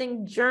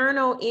adjusting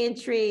journal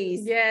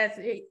entries. Yes.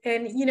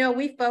 And,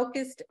 we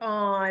focused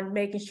on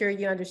making sure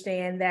you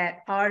understand that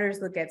auditors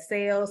look at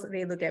sales,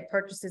 they look at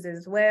purchases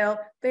as well.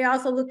 They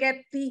also look at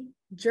the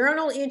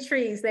journal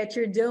entries that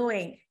you're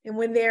doing and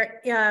when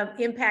they're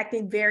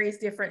impacting various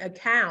different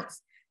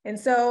accounts. And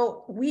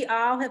so we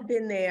all have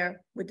been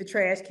there with the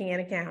trash can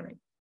accounting,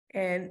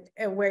 and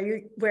where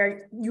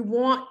you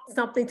want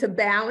something to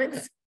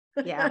balance.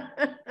 Yeah.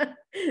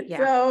 Yeah.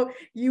 So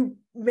you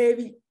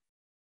maybe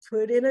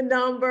put in a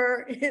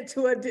number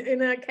into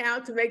an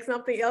account to make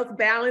something else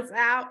balance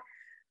out.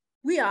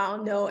 We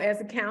all know as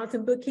accountants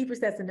and bookkeepers,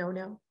 that's a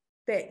no-no,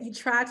 that you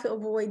try to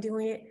avoid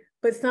doing it,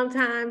 but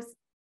sometimes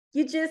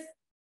you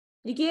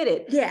get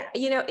it. Yeah.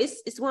 You know,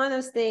 it's one of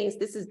those things.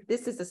 This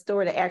is a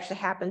story that actually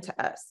happened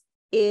to us.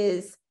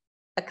 Is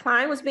a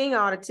client was being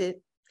audited.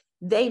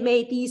 They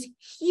made these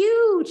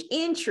huge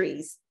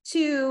entries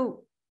to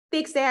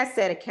fixed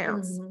asset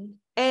accounts. Mm-hmm.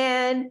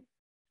 And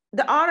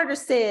the auditor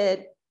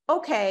said,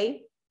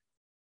 okay,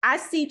 I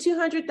see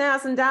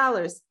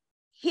 $200,000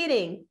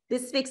 hitting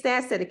this fixed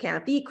asset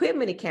account, the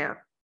equipment account.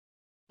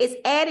 It's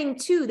adding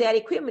to that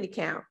equipment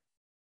account.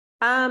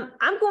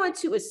 I'm going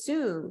to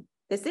assume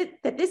that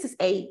this is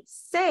a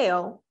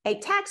sale, a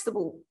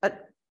taxable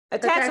purchase, a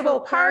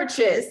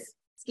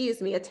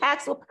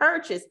taxable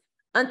purchase,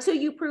 until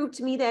you prove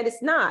to me that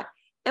it's not.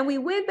 And we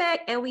went back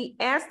and we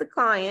asked the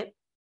client,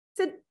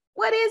 said,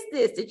 what is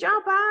this? Did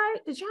y'all buy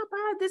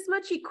this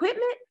much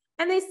equipment?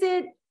 And they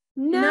said,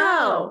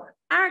 no.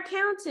 Our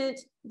accountant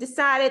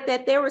decided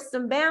that there were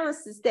some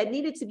balances that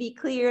needed to be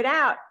cleared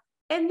out.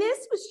 And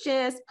this was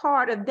just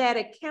part of that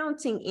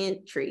accounting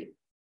entry.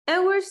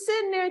 And we're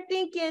sitting there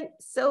thinking,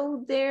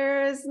 so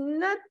there's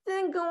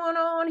nothing going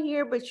on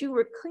here, but you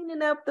were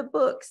cleaning up the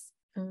books.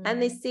 Mm-hmm.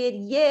 And they said,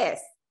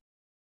 yes.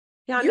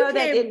 Y'all know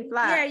that didn't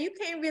fly. Yeah, you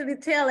can't really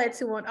tell that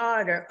to an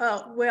auditor.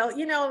 Well,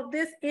 you know,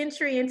 this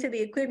entry into the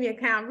equipment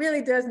account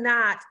really does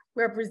not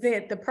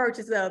represent the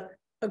purchase of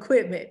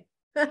equipment.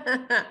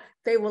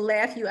 They will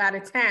laugh you out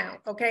of town,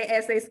 okay,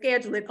 as they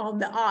schedule it on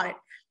the audit.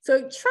 So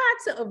try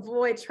to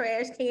avoid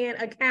trash can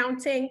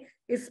accounting,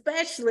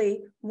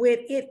 especially when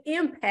it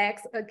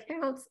impacts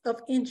accounts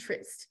of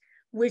interest,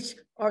 which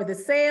are the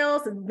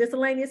sales and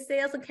miscellaneous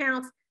sales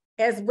accounts,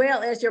 as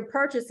well as your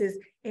purchases,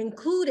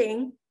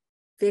 including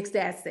fixed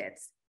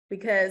assets,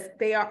 because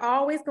they are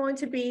always going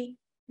to be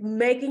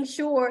making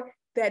sure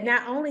that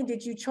not only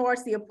did you charge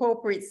the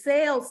appropriate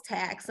sales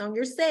tax on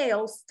your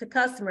sales to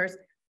customers,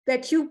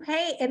 that you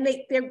pay, and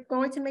they're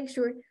going to make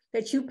sure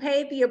that you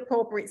pay the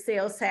appropriate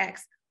sales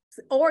tax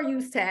or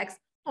use tax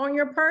on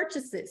your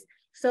purchases.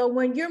 So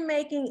when you're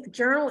making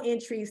journal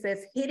entries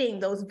that's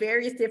hitting those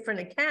various different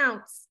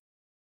accounts,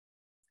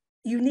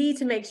 you need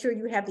to make sure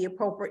you have the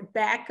appropriate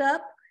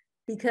backup,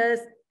 because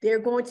they're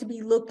going to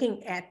be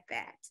looking at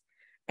that.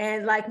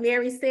 And like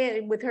Mary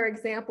said, with her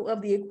example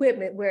of the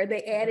equipment, where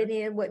they added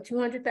in what,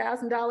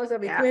 $200,000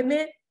 of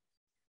equipment.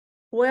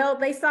 Well,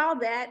 they saw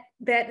that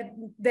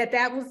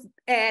was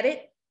added,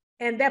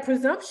 and that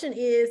presumption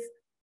is,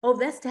 oh,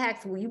 that's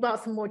taxable. You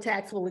bought some more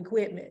taxable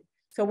equipment,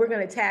 so we're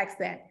going to tax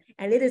that.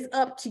 And it is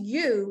up to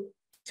you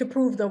to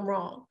prove them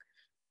wrong.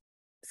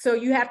 So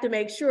you have to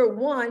make sure,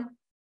 one,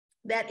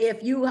 that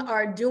if you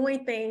are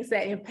doing things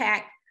that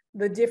impact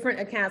the different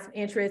accounts of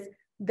interest,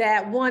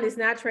 that one is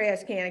not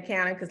trash can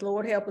accounting, because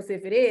Lord help us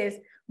if it is,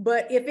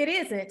 but if it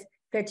isn't,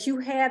 that you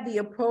have the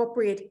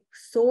appropriate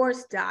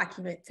source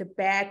document to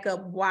back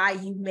up why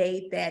you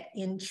made that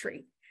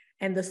entry.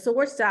 And the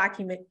source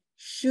document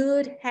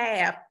should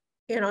have,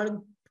 in a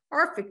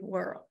perfect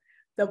world,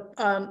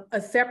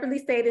 a separately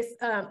stated,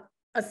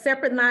 a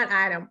separate line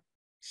item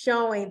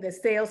showing the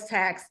sales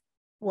tax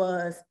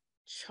was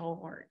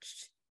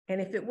charged.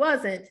 And if it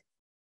wasn't,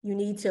 you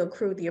need to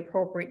accrue the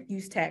appropriate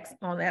use tax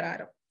on that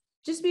item.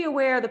 Just be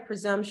aware of the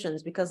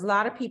presumptions, because a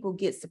lot of people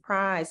get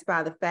surprised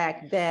by the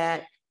fact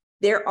that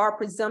there are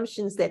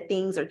presumptions that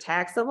things are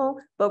taxable.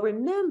 But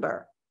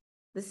remember,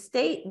 the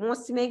state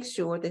wants to make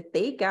sure that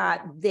they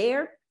got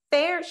their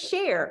fair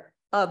share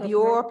of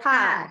your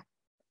pie.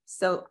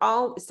 So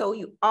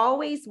you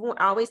always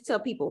tell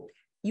people,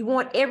 you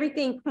want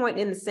everything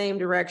pointing in the same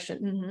direction.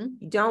 Mm-hmm.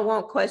 You don't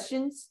want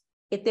questions.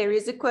 If there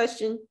is a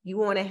question, you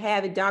want to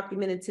have it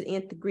documented to the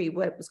nth degree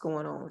what was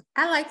going on.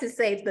 I like to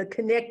say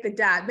connect the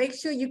dot. Make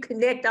sure you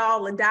connect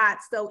all the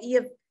dots. So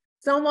if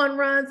someone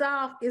runs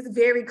off, it's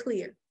very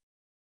clear.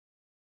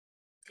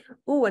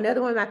 Oh,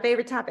 another one of my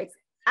favorite topics.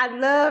 I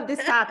love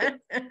this topic.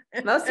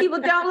 Most people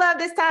don't love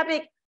this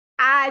topic.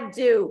 I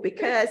do,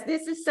 because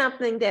this is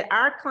something that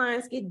our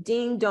clients get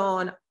dinged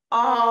on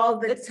all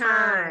the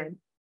time.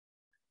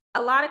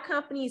 A lot of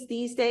companies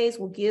these days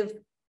will give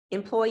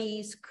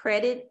employees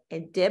credit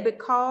and debit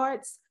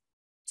cards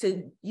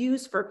to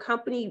use for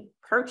company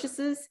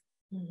purchases.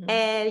 Mm-hmm.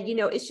 And, you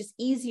know, it's just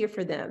easier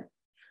for them.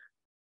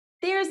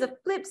 There's a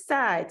flip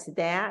side to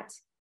that.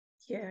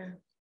 Yeah.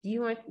 Do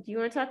you want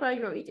to talk about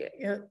it, or you do?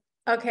 Yeah.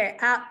 Okay,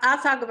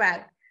 I'll talk about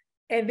it.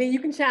 And then you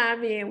can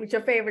chime in with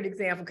your favorite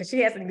example, because she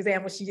has an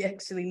example she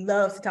actually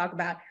loves to talk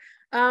about.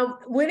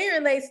 When it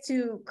relates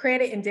to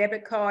credit and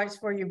debit cards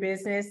for your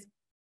business,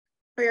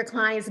 for your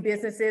clients'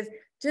 businesses,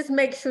 just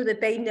make sure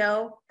that they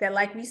know that,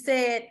 like we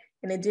said,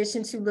 in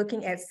addition to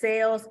looking at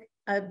sales,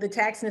 the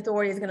taxing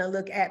authority is going to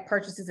look at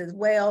purchases as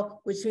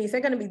well, which means they're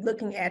going to be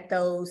looking at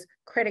those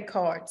credit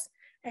cards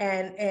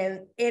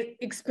and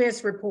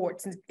expense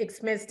reports and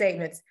expense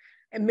statements.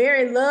 And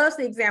Mary loves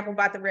the example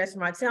about the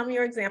restaurant. Tell me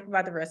your example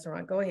about the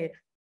restaurant. Go ahead.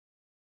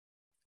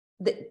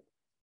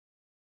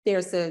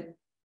 There's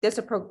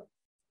a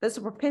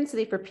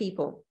propensity for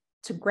people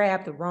to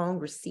grab the wrong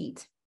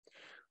receipt.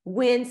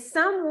 When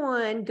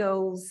someone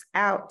goes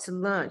out to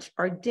lunch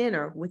or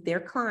dinner with their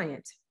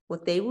client,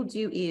 what they will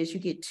do is you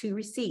get two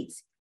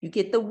receipts. You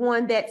get the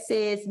one that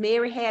says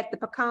Mary had the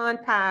pecan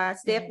pie,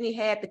 Stephanie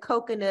had the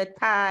coconut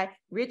pie,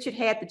 Richard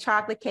had the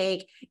chocolate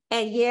cake.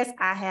 And yes,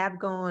 I have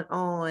gone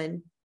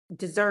on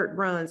dessert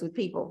runs with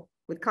people,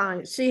 with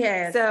clients. She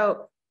has.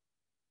 So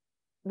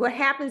what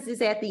happens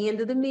is at the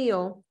end of the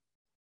meal,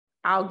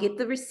 I'll get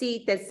the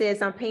receipt that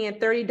says I'm paying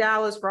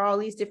 $30 for all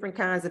these different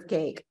kinds of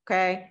cake,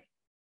 okay?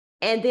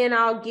 And then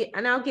I'll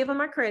give them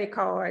my credit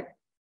card.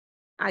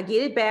 I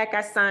get it back,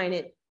 I sign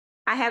it.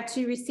 I have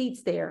two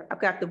receipts there.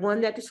 I've got the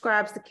one that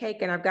describes the cake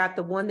and I've got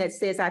the one that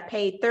says I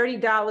paid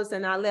 $30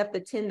 and I left a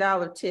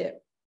 $10 tip.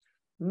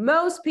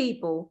 Most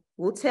people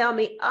will tell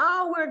me,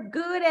 oh, we're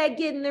good at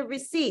getting the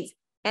receipts.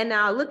 And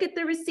I'll look at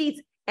the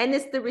receipts and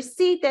it's the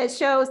receipt that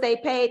shows they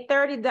paid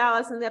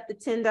 $30 and left a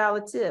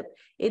 $10 tip.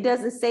 It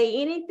doesn't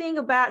say anything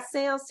about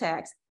sales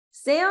tax.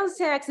 Sales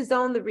tax is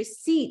on the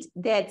receipt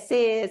that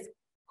says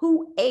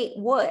who ate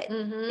what.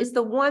 It's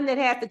the one that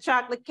has the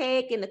chocolate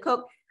cake and the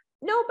Coke.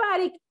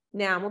 Nobody,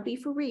 now I'm gonna be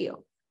for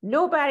real.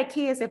 Nobody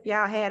cares if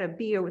y'all had a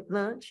beer with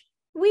lunch.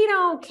 We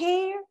don't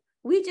care.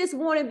 We just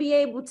want to be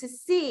able to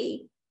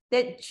see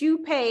that you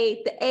paid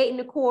the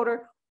 8.25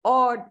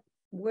 or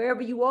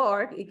wherever you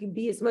are, it can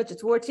be as much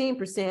as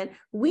 14%.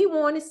 We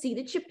want to see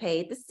that you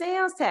paid the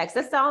sales tax.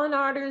 That's all an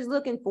auditor is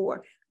looking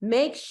for.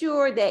 Make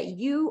sure that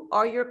you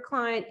or your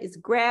client is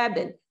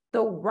grabbing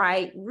the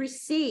right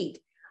receipt.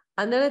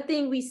 Another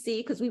thing we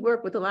see, because we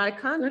work with a lot of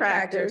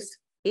contractors,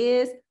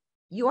 is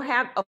you'll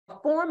have a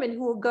foreman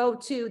who will go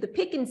to the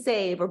Pick and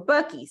Save or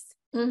Buc-ee's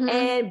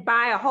and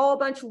buy a whole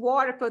bunch of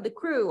water for the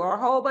crew or a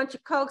whole bunch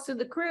of Cokes for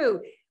the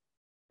crew.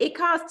 It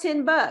costs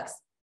 $10.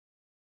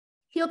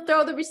 He'll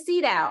throw the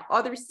receipt out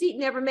or the receipt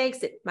never makes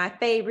it. My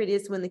favorite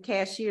is when the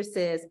cashier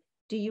says,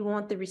 do you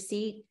want the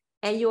receipt?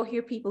 And you'll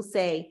hear people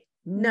say,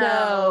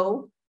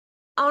 no.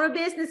 On a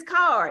business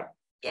card,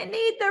 you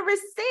need the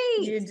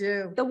receipt. You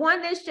do. The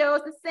one that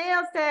shows the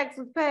sales tax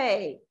was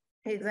paid.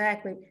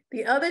 Exactly.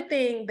 The other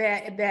thing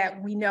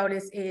that we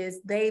notice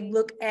is they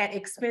look at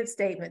expense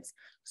statements.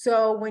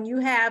 So when you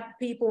have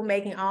people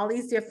making all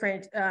these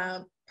different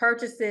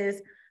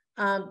purchases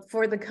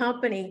for the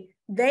company,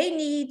 they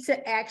need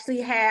to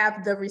actually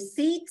have the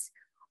receipts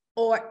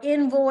or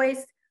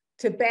invoice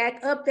to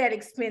back up that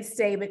expense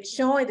statement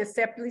showing the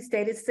separately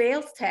stated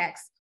sales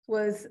tax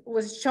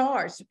was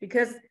charged.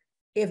 Because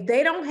if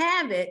they don't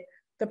have it,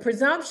 the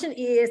presumption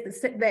is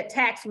that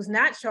tax was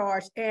not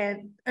charged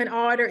and an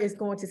auditor is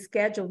going to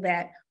schedule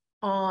that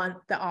on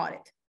the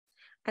audit.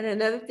 And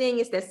another thing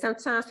is that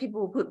sometimes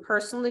people will put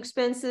personal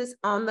expenses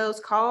on those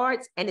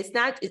cards, and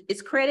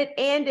it's credit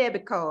and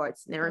debit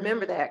cards. Now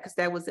remember that, because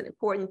that was an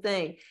important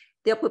thing.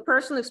 They'll put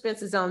personal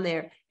expenses on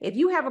there. If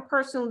you have a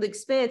personal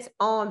expense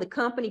on the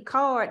company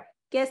card,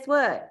 guess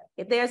what?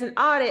 If there's an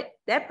audit,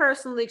 that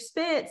personal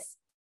expense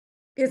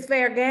is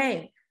fair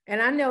game.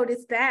 And I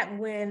noticed that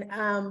when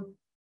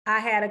I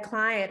had a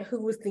client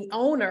who was the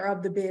owner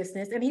of the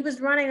business, and he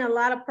was running a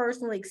lot of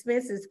personal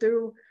expenses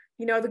through,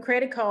 the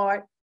credit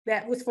card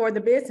that was for the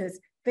business.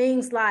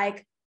 Things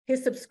like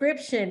his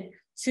subscription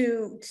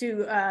to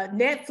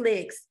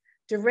Netflix,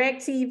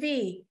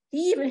 DirecTV.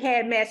 He even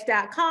had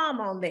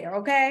Match.com on there,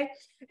 okay?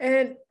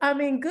 And I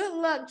mean, good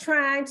luck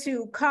trying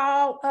to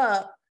call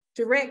up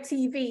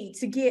DirecTV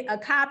to get a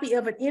copy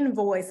of an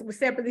invoice with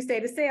separately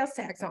stated sales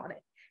tax on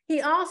it.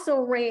 He also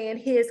ran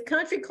his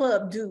country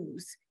club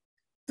dues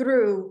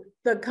through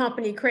the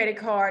company credit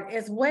card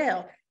as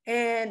well.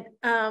 And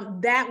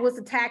that was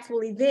a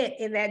taxable event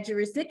in that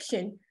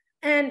jurisdiction.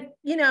 And,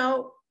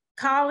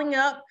 calling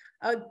up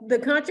the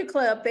country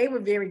club, they were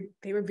very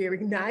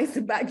nice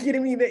about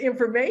getting me the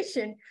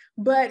information.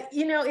 But,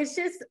 it's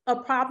just a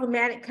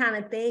problematic kind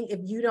of thing if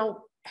you don't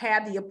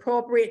have the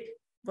appropriate,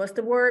 what's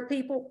the word,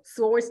 people?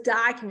 Source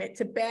document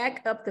to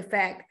back up the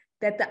fact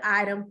that the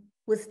item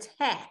was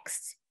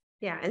taxed.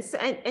 Yeah,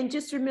 and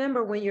just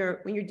remember when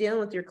you're dealing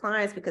with your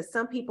clients, because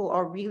some people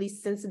are really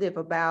sensitive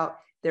about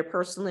their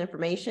personal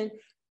information.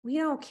 We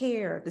don't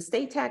care. The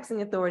state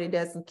taxing authority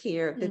doesn't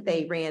care that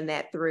they ran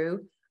that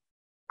through.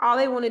 All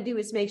they want to do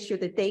is make sure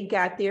that they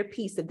got their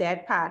piece of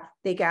that pie.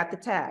 They got the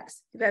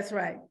tax. That's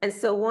right. And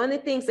so one of the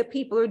things that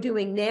people are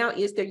doing now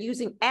is they're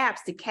using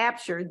apps to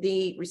capture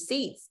the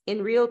receipts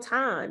in real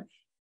time.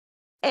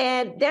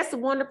 And that's a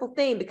wonderful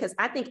thing, because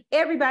I think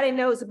everybody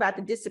knows about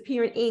the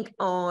disappearing ink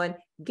on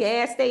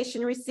gas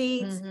station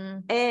receipts.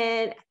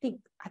 And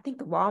I think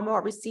the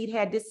Walmart receipt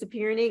had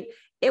disappearing ink.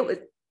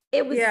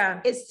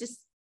 It's just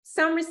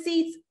some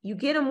receipts, you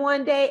get them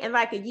one day and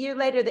like a year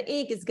later, the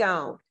ink is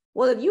gone.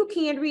 Well, if you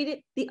can't read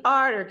it, the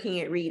auditor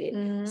can't read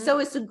it. So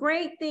it's a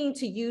great thing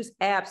to use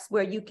apps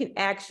where you can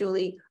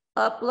actually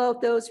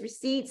upload those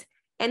receipts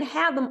and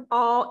have them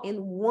all in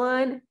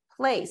one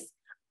place.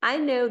 I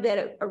know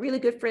that a really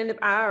good friend of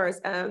ours,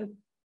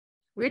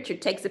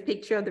 Richard takes a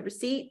picture of the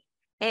receipt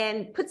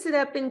and puts it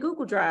up in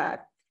Google Drive.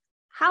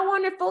 How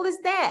wonderful is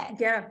that?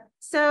 Yeah.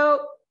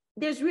 So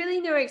there's really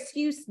no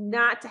excuse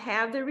not to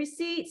have the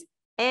receipts.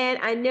 And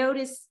I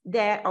noticed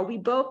that, or we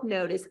both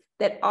noticed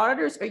that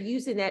auditors are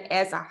using that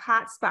as a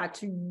hot spot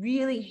to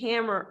really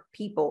hammer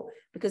people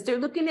because they're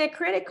looking at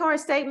credit card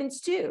statements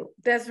too.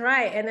 That's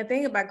right. And the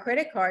thing about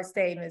credit card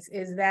statements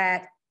is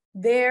that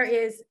there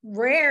is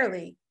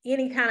rarely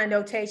any kind of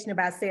notation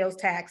about sales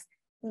tax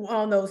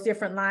on those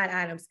different line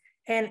items.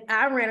 And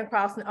I ran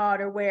across an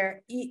auditor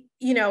where,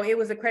 it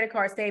was a credit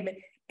card statement.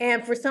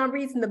 And for some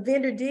reason, the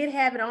vendor did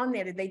have it on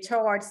there that they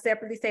charged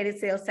separately stated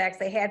sales tax.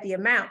 They had the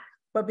amount,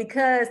 but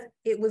because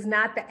it was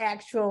not the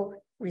actual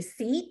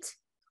receipt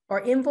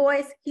or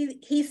invoice,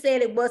 he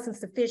said it wasn't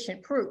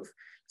sufficient proof.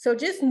 So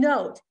just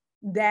note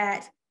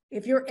that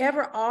if you're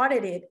ever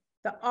audited,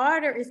 the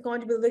auditor is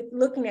going to be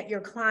looking at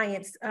your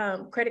client's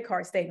credit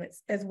card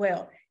statements as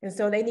well. And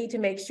so they need to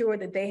make sure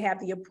that they have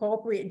the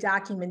appropriate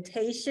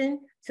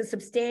documentation to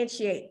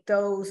substantiate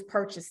those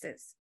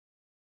purchases.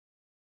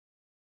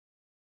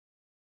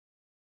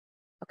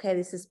 Okay,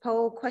 this is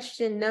poll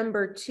question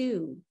number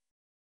 2.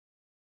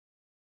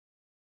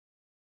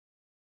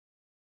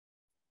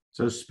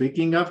 So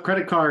speaking of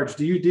credit cards,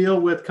 do you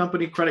deal with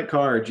company credit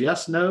cards?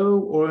 Yes, no,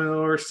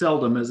 or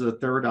seldom is a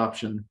third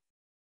option.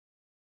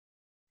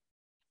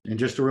 And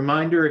just a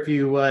reminder, if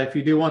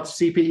you do want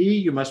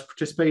CPE, you must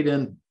participate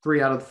in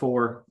 3 out of the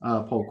 4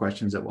 poll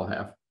questions that we'll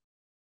have.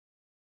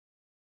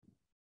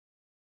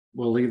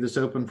 We'll leave this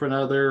open for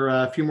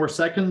another few more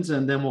seconds,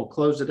 and then we'll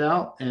close it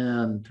out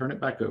and turn it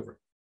back over.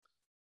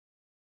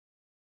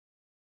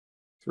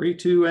 3,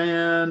 2,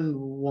 and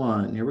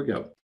 1. Here we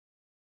go.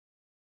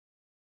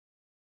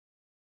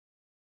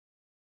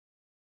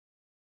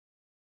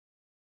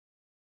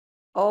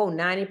 Oh,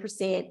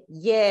 90%.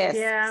 Yes.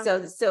 Yeah.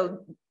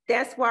 So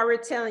that's why we're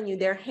telling you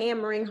they're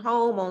hammering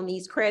home on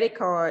these credit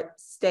card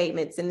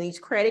statements and these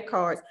credit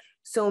cards.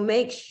 So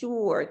make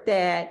sure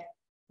that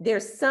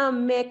there's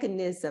some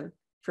mechanism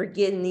for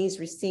getting these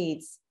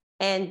receipts,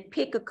 and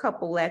pick a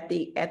couple at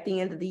the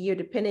end of the year,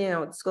 depending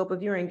on the scope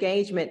of your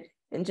engagement,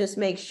 and just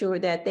make sure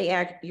that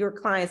your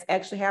clients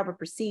actually have a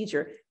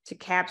procedure to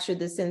capture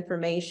this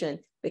information,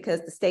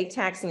 because the state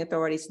taxing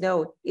authorities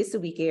know it's a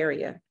weak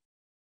area.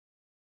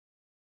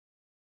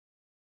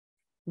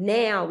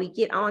 Now we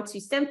get on to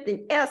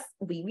something else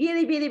we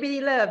really, really, really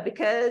love,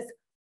 because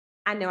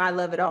I know I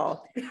love it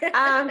all.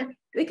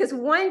 Because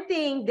one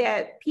thing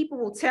that people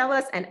will tell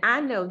us, and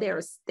I know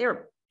there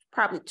are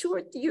probably 2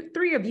 or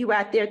 3 of you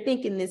out there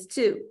thinking this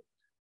too.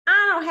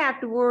 I don't have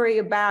to worry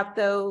about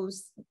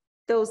those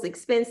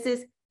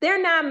expenses.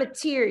 They're not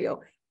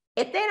material.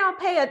 If they don't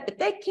pay, if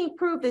they can't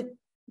prove that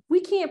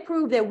we can't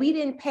prove that we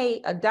didn't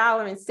pay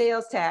 $1 in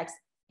sales tax,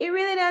 it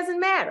really doesn't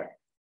matter.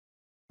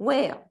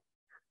 Well,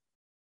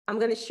 I'm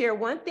going to share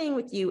one thing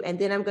with you, and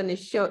then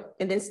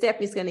then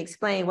Stephanie's going to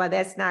explain why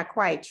that's not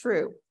quite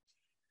true.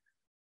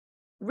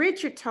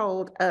 Richard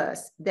told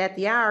us that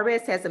the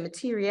IRS has a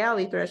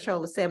materiality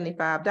threshold of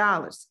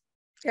 $75.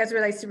 As it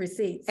relates to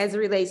receipts. As it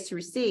relates to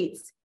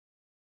receipts.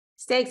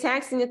 State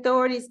taxing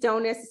authorities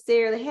don't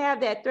necessarily have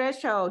that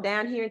threshold.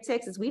 Down here in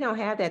Texas, we don't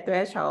have that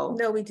threshold.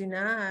 No, we do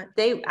not.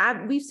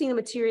 We've seen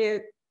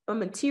a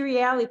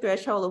materiality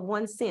threshold of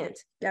 1 cent.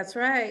 That's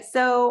right.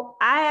 So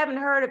I haven't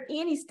heard of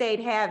any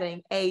state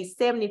having a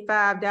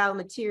 $75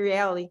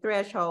 materiality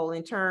threshold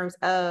in terms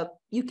of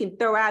you can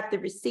throw out the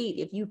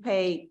receipt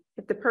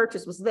if the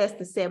purchase was less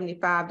than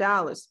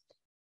 $75.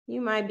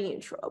 You might be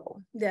in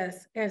trouble.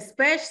 Yes,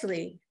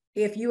 especially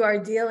if you are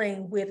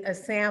dealing with a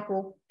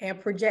sample and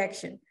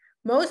projection.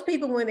 Most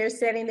people, when they're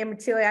setting their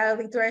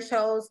materiality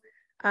thresholds,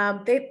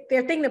 they're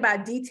thinking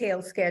about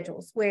detailed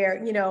schedules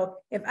where,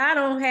 if I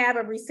don't have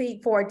a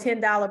receipt for a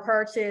 $10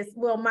 purchase,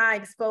 well, my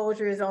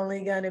exposure is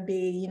only going to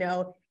be,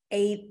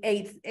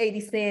 80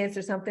 cents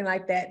or something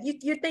like that.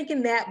 You're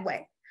thinking that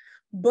way,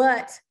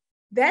 but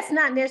that's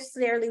not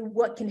necessarily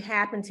what can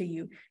happen to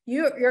you.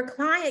 Your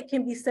client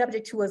can be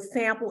subject to a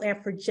sample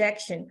and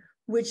projection,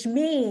 which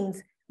means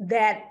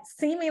that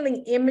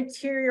seemingly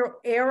immaterial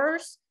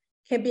errors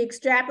can be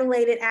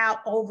extrapolated out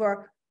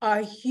over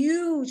a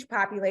huge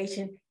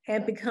population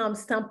and become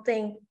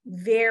something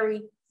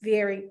very,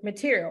 very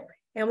material.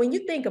 And when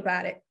you think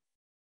about it,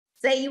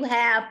 say you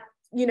have,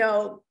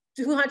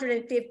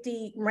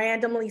 250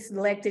 randomly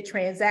selected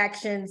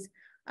transactions,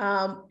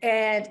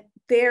 and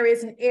there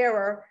is an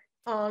error,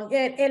 and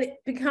it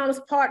becomes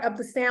part of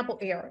the sample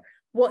error.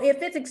 Well,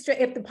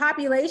 if the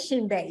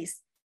population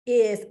base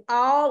is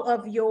all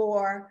of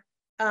your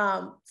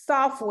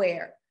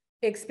software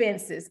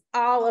expenses,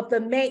 all of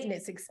the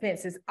maintenance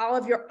expenses, all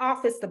of your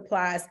office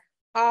supplies,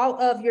 all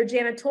of your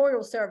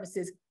janitorial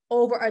services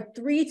over a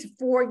 3 to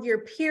 4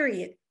 year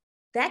period,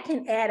 that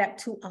can add up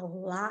to a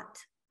lot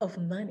of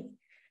money.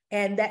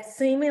 And that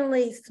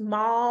seemingly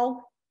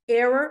small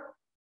error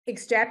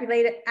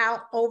extrapolated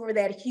out over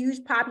that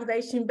huge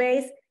population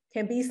base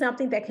can be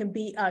something that can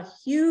be a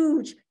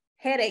huge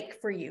headache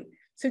for you.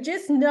 So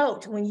just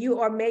note when you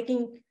are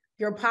making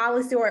your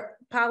policy or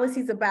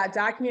policies about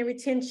document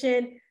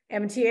retention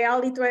and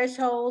materiality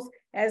thresholds,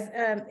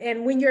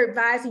 and when you're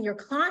advising your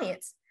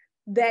clients,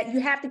 that you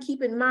have to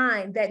keep in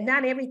mind that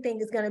not everything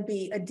is going to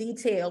be a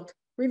detailed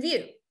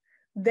review,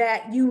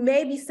 that you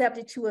may be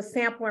subject to a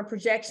sample and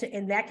projection,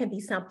 and that can be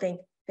something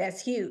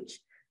that's huge.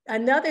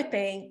 Another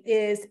thing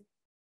is,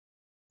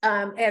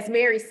 as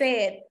Mary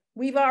said,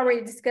 we've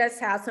already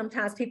discussed how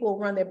sometimes people will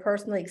run their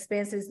personal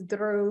expenses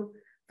through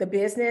the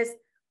business.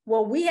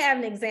 Well, we have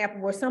an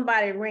example where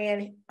somebody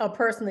ran a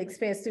personal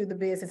expense through the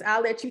business.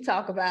 I'll let you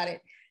talk about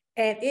it.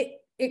 And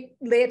it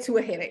led to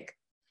a headache.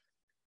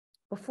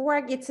 Before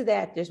I get to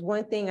that, there's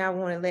one thing I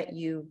want to let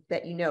you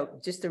know,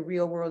 just a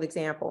real world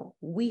example.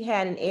 We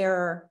had an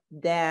error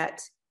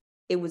that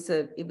it was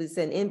an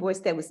invoice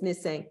that was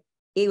missing.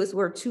 It was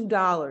worth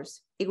 $2.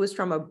 It was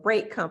from a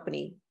brake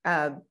company,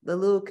 the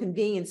little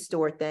convenience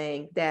store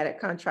thing that a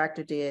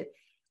contractor did.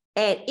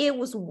 And it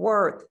was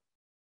worth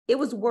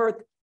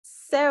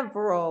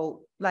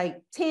several,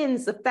 like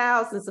tens of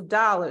thousands of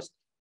dollars.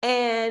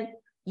 And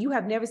you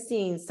have never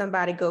seen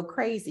somebody go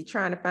crazy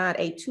trying to find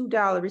a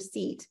 $2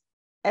 receipt,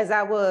 as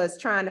I was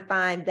trying to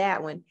find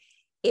that one.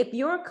 If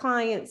your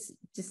clients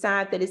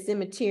decide that it's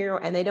immaterial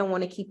and they don't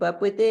want to keep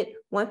up with it,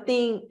 one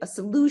thing, a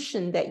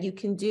solution that you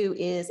can do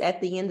is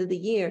at the end of the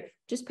year,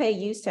 just pay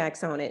use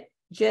tax on it.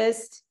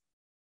 Just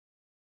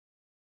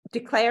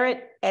declare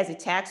it as a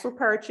taxable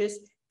purchase,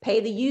 pay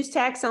the use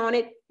tax on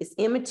it. It's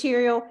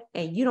immaterial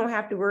and you don't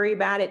have to worry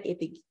about it.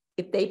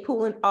 If they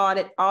pull an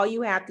audit, all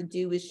you have to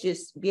do is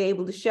just be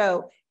able to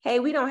show, hey,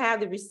 we don't have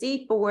the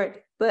receipt for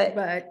it,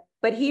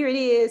 but here it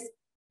is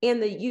in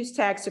the use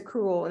tax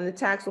accrual and the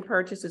taxable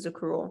purchases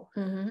accrual.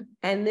 Mm-hmm.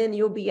 And then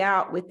you'll be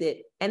out with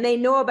it. And they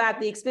know about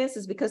the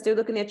expenses because they're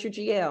looking at your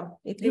GL.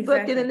 If you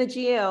booked it in the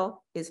GL,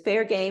 it's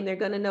fair game. They're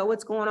going to know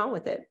what's going on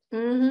with it.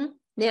 Mm-hmm.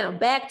 Now,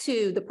 back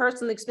to the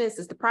personal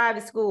expenses, the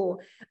private school.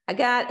 I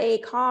got a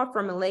call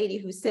from a lady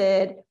who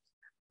said,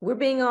 we're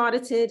being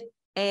audited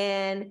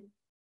and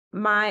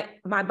my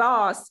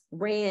boss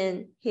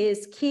ran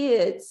his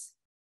kids'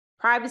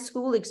 private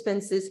school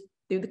expenses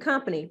through the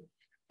company.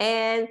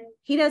 And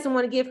he doesn't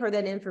want to give her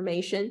that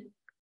information.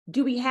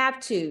 Do we have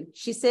to?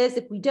 She says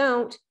if we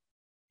don't,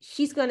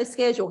 she's going to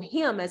schedule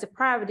him as a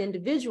private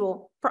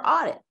individual for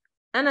audit.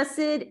 And I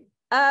said,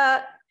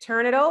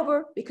 turn it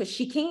over because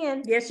she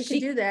can. Yes, she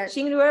can do that.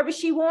 She can do whatever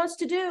she wants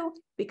to do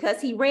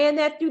because he ran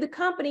that through the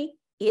company.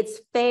 It's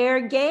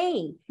fair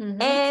game.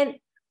 Mm-hmm. And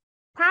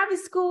private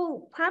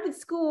school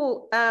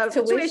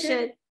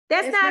tuition,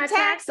 that's not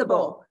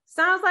taxable.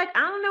 Sounds like,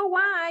 I don't know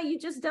why you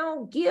just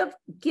don't give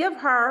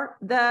her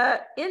the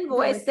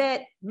invoice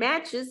that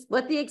matches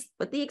what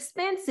the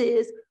expense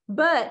is.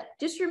 But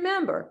just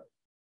remember,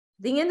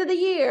 the end of the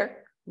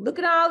year, look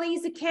at all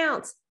these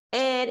accounts.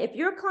 And if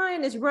your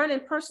client is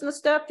running personal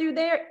stuff through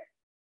there,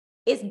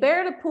 it's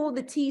better to pull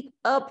the teeth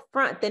up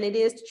front than it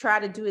is to try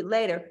to do it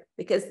later.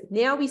 Because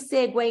now we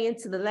segue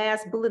into the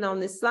last bullet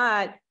on this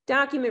slide,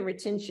 document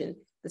retention.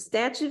 The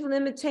statute of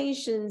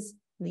limitations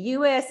in the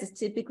U.S. is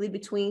typically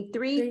between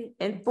 3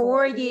 and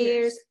 4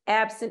 years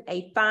absent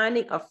a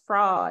finding of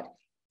fraud.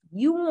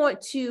 You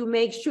want to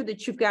make sure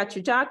that you've got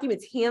your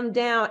documents hemmed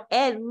down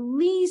at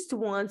least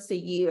once a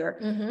year,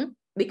 mm-hmm.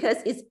 because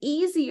it's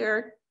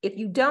easier if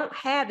you don't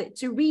have it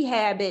to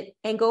rehab it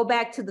and go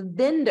back to the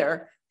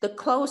vendor the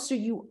closer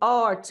you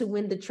are to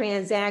when the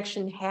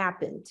transaction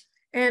happened.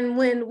 And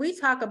when we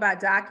talk about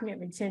document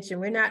retention,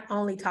 we're not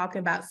only talking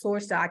about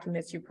source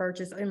documents, your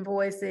purchase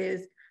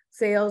invoices,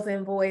 sales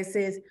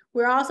invoices.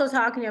 We're also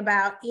talking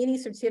about any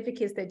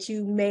certificates that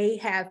you may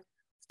have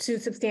to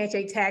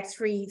substantiate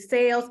tax-free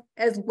sales,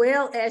 as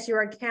well as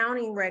your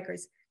accounting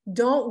records.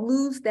 Don't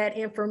lose that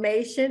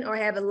information or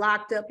have it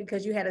locked up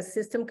because you had a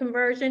system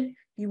conversion.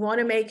 You want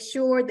to make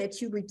sure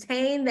that you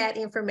retain that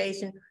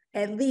information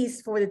at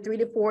least for the 3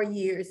 to 4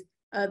 years,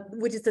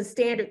 which is the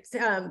standard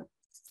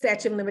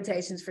statute of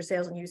limitations for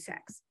sales and use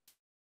tax.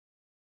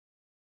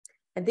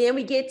 And then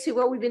we get to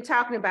what we've been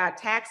talking about,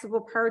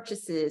 taxable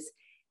purchases.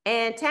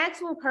 And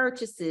taxable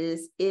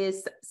purchases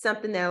is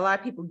something that a lot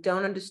of people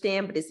don't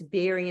understand, but it's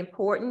very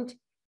important.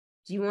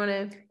 Do you want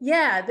to?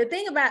 Yeah, the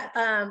thing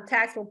about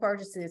taxable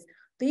purchases,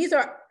 these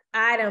are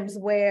items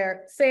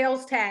where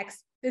sales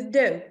tax is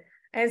due.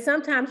 And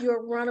sometimes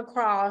you'll run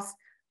across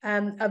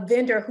a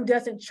vendor who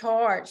doesn't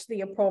charge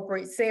the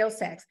appropriate sales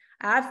tax.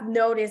 I've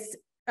noticed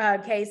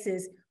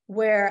cases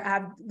where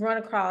I've run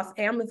across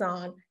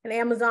Amazon, and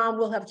Amazon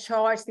will have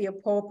charged the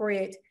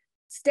appropriate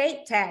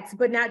state tax,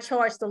 but not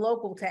charge the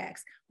local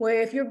tax.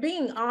 Where if you're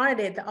being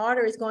audited, the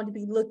auditor is going to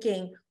be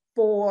looking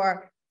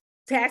for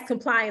tax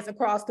compliance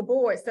across the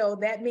board. So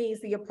that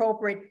means the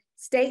appropriate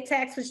state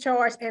tax was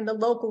charged and the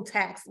local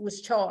tax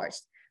was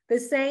charged. The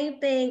same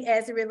thing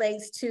as it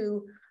relates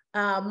to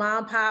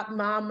mom, pop,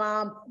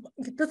 mom,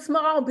 the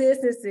small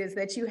businesses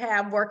that you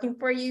have working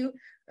for you.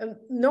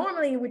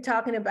 Normally we're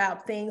talking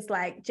about things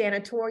like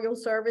janitorial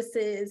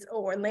services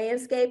or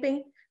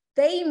landscaping.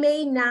 They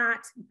may not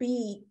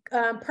be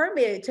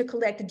permitted to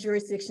collect a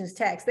jurisdiction's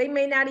tax. They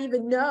may not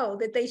even know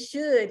that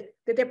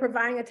they're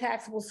providing a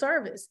taxable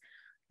service.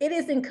 It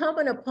is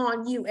incumbent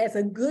upon you as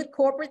a good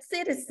corporate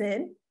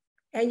citizen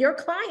and your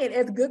client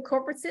as good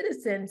corporate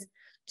citizens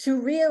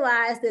to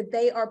realize that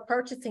they are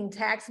purchasing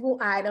taxable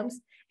items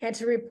and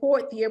to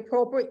report the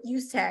appropriate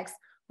use tax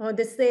on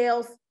the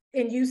sales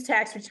and use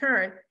tax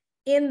return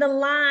in the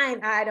line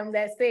item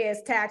that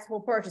says taxable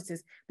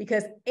purchases,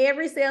 because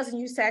every sales and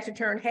use tax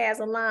return has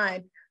a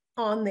line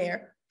on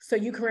there so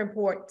you can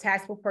report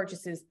taxable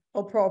purchases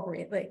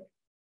appropriately.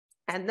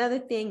 Another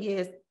thing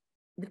is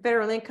the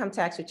federal income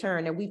tax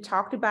return, and we've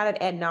talked about it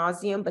ad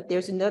nauseum, but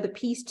there's another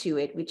piece to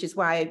it, which is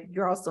why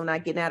you're also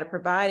not getting out of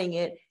providing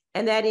it.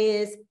 And that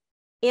is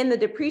in the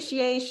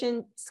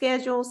depreciation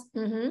schedules,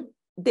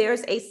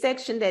 there's a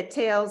section that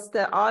tells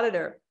the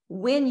auditor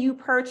when you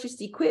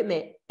purchased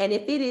equipment, and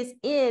if it is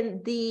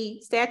in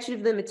the statute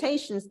of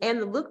limitations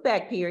and the look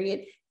back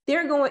period,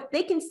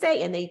 they can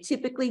say, and they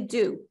typically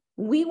do,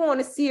 we want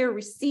to see a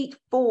receipt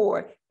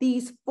for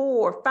these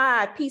 4 or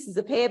 5 pieces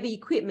of heavy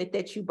equipment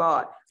that you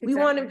bought. Exactly.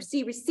 We want to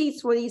see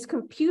receipts for these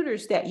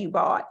computers that you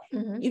bought.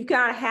 You've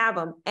got to have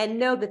them and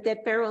know that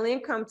that federal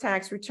income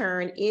tax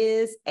return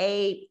is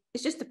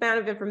it's just a found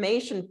of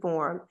information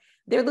form.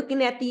 They're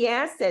looking at the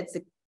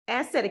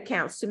asset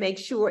accounts to make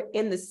sure,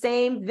 in the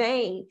same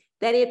vein,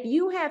 that if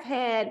you have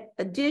had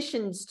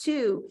additions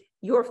to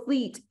your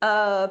fleet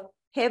of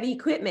heavy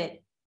equipment,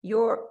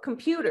 your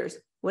computers,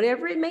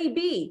 whatever it may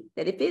be,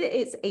 that if it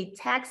is a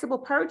taxable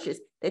purchase,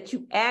 that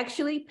you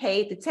actually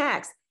paid the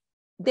tax.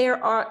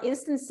 There are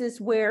instances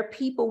where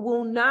people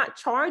will not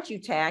charge you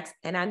tax,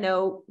 and I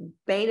know,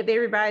 bane of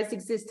everybody's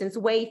existence,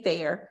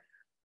 Wayfair.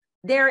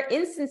 There are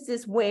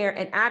instances where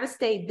an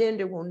out-of-state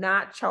vendor will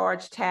not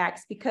charge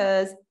tax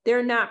because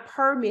they're not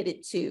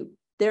permitted to.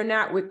 They're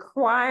not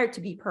required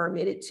to be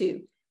permitted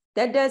to.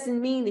 That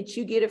doesn't mean that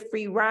you get a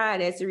free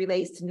ride as it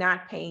relates to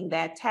not paying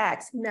that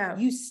tax. No.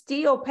 You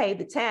still pay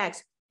the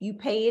tax. You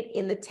pay it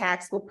in the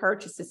taxable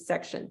purchases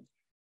section.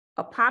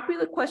 A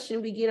popular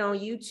question we get on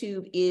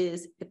YouTube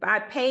is, if I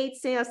paid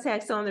sales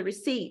tax on the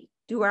receipt,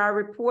 do I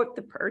report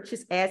the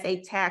purchase as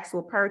a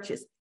taxable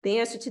purchase? The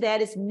answer to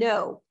that is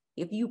no.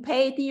 If you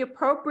paid the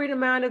appropriate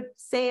amount of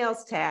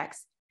sales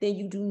tax, then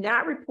you do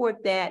not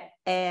report that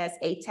as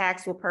a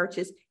taxable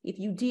purchase. If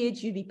you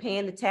did, you'd be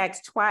paying the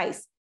tax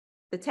twice.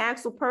 The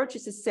taxable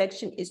purchases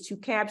section is to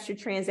capture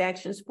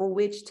transactions for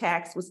which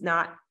tax was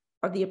not,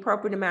 or the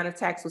appropriate amount of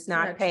tax was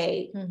not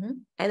paid.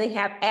 And they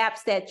have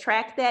apps that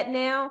track that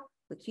now,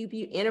 the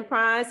QB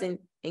Enterprise and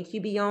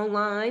QB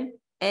Online.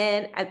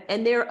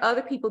 And there are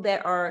other people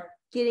that are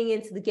getting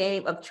into the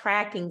game of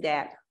tracking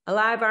that. A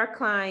lot of our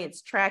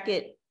clients track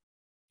it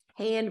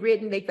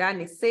handwritten. They've got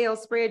an Excel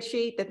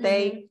spreadsheet that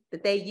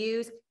they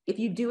use. If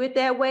you do it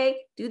that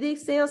way, do the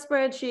Excel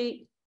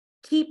spreadsheet,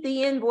 keep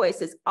the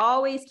invoices,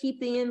 always keep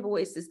the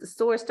invoices, the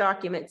source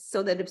documents,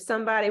 so that if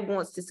somebody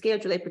wants to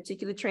schedule a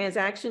particular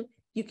transaction,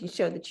 you can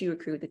show that you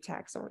accrued the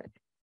tax on it.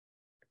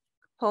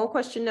 Poll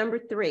question number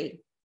 3.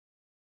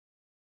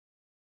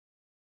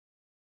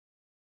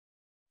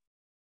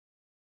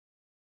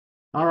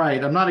 All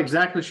right, I'm not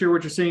exactly sure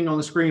what you're seeing on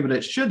the screen, but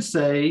it should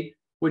say,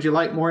 would you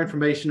like more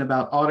information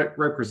about audit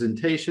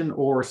representation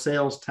or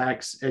sales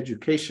tax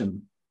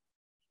education?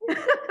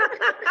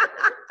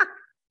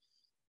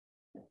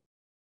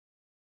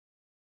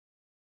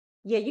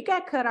 Yeah, you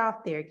got cut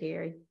off there,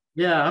 Gary.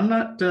 Yeah, I'm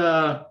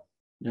not,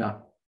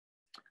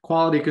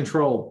 quality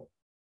control.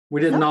 We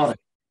didn't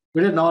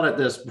audit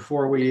this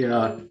before we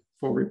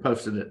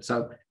posted it.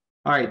 So,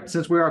 all right,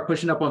 since we are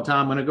pushing up on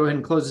time, I'm going to go ahead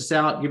and close this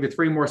out. Give you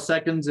 3 more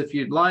seconds if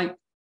you'd like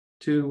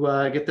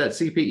to get that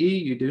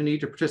CPE. You do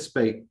need to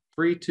participate.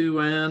 3, 2,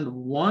 and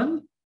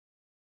 1.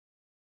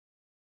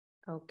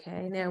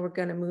 Okay, now we're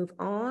going to move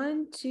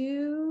on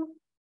to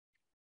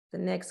the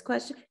next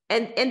question.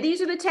 And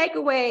these are the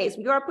takeaways.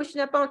 We are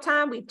pushing up on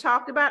time. We've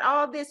talked about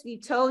all this.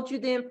 We've told you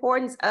the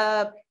importance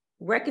of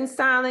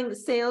reconciling the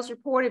sales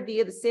reported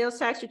via the sales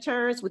tax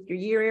returns with your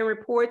year-end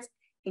reports,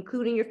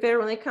 including your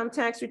federal income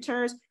tax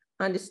returns,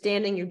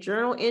 understanding your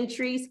journal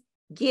entries,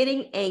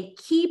 getting and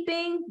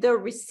keeping the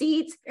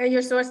receipts and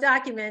your source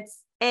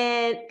documents,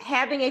 and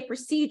having a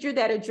procedure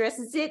that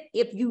addresses it.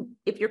 If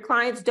your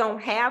clients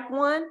don't have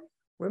one,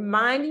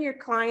 reminding your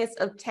clients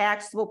of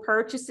taxable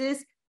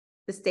purchases.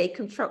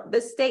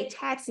 The state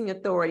taxing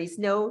authorities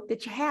know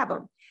that you have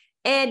them.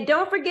 And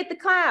don't forget the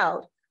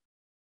cloud.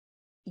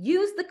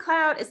 Use the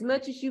cloud as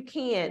much as you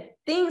can.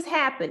 Things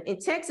happen. In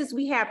Texas,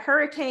 we have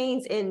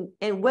hurricanes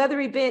and weather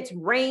events,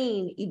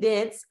 rain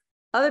events.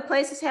 Other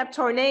places have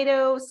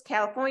tornadoes.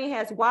 California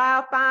has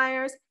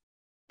wildfires.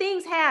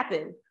 Things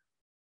happen.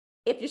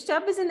 If your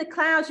stuff is in the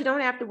clouds, you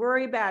don't have to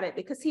worry about it,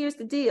 because here's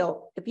the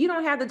deal. If you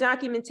don't have the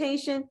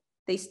documentation,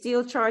 they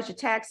still charge you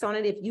tax on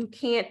it if you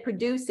can't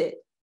produce it.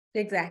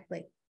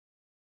 Exactly.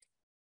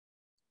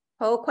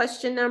 Poll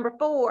question number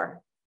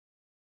 4.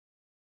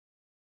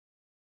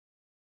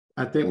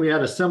 I think we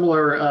had a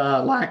similar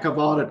lack of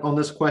audit on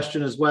this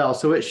question as well.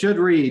 So it should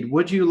read,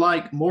 would you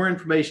like more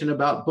information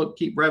about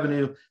bookkeep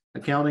revenue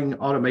accounting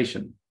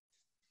automation?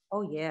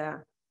 Oh, yeah.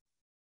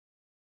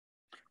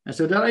 And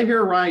so did I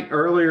hear right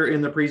earlier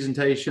in the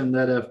presentation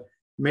that if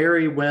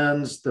Mary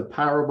wins the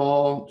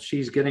Powerball,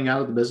 she's getting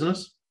out of the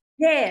business?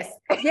 Yes,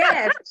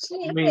 yes,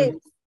 she I mean, is.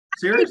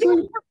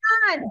 seriously?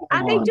 Fun.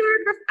 I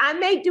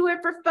may do it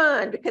for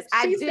fun because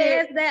She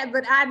says that,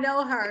 but I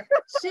know her.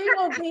 She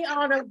will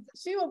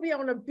be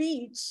on a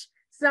beach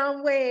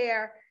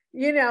somewhere,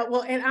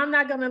 well, and I'm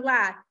not gonna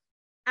lie,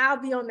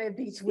 I'll be on that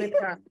beach with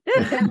her.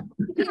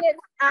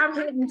 I'm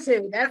hitting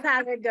too. That's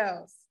how it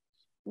goes.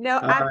 No,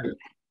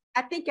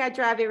 I think I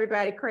drive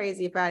everybody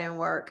crazy if I didn't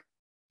work.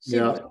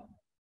 Yeah.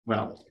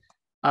 Well,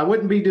 I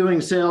wouldn't be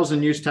doing sales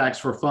and use tax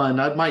for fun.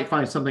 I might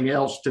find something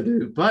else to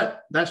do,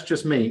 but that's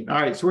just me. All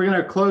right, so we're going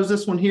to close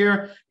this one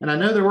here. And I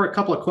know there were a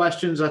couple of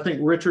questions. I think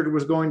Richard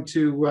was going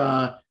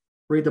to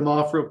read them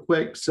off real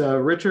quick. So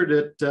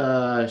Richard,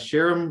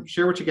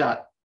 share what you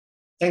got.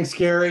 Thanks,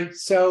 Gary.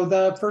 So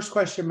the first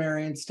question,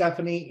 Mary and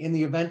Stephanie, in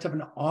the event of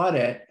an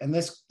audit, and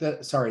this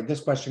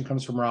question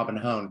comes from Robin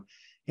Hone.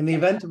 In the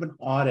event of an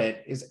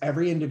audit, is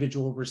every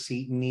individual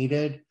receipt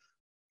needed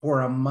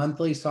for a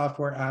monthly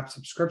software app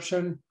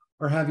subscription,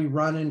 or have you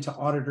run into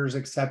auditors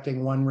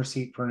accepting one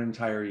receipt for an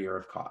entire year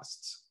of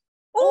costs?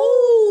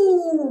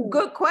 Oh,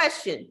 good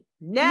question.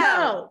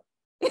 No.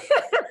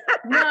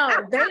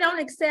 No, they don't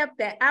accept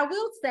that. I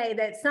will say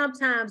that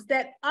sometimes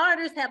that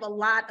auditors have a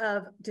lot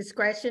of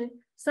discretion.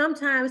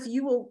 Sometimes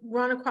you will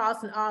run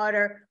across an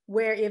auditor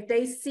where if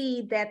they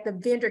see that the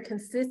vendor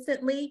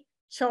consistently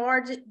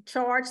charge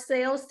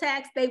sales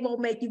tax, they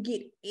won't make you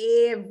get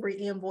every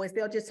invoice.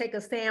 They'll just take a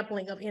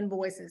sampling of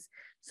invoices.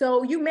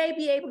 So you may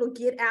be able to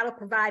get out of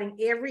providing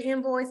every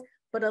invoice,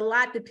 but a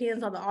lot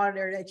depends on the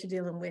auditor that you're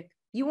dealing with.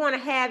 You want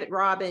to have it,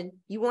 Robin.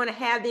 You want to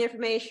have the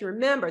information.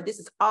 Remember, this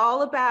is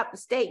all about the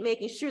state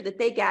making sure that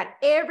they got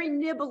every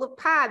nibble of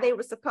pie they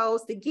were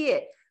supposed to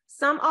get.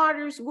 Some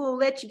auditors will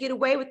let you get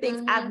away with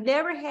things. I've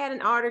never had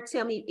an auditor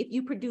tell me, if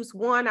you produce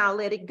one, I'll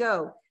let it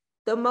go.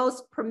 The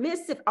most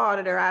permissive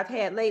auditor I've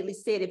had lately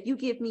said, if you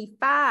give me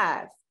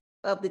 5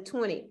 of the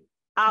 20,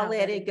 I'll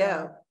let it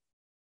go.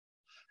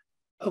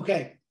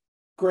 Okay,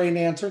 great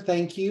answer.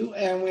 Thank you.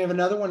 And we have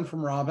another one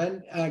from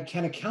Robin.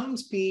 Can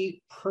accountants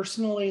be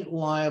personally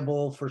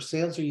liable for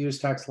sales or use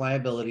tax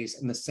liabilities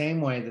in the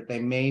same way that they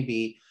may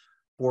be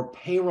for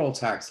payroll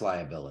tax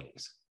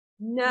liabilities?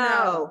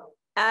 No.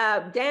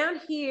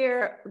 Down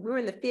here, we're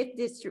in the 5th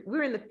district.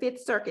 We're in the 5th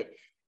circuit.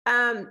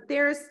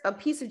 There's a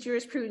piece of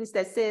jurisprudence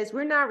that says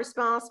we're not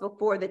responsible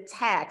for the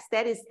tax.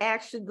 That is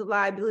actually the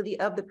liability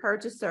of the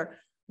purchaser.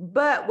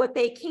 But what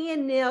they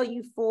can nail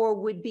you for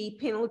would be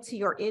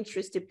penalty or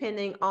interest,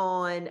 depending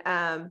on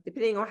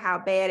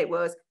how bad it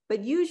was.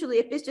 But usually,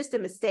 if it's just a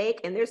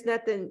mistake and there's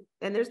nothing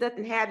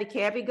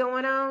heavy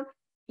going on,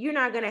 you're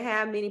not going to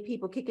have many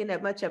people kicking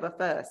up much of a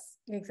fuss.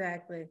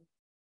 Exactly.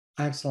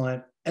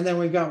 Excellent. And then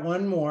we've got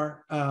one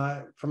more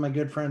from my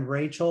good friend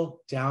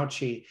Rachel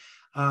Douchy.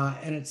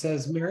 And it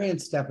says, Mary and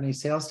Stephanie,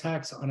 sales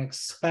tax on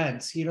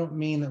expense. You don't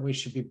mean that we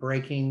should be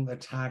breaking the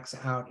tax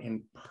out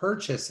in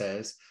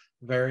purchases,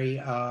 very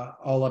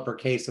all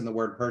uppercase in the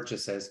word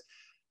purchases.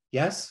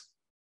 Yes?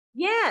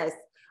 Yes.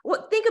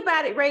 Well, think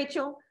about it,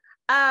 Rachel.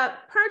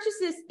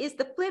 Purchases is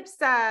the flip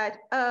side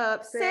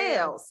of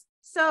sales.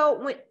 So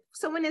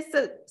when it's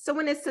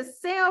a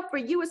sale for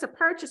you, it's a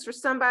purchase for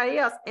somebody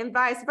else, and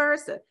vice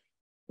versa.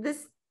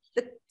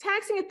 The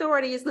taxing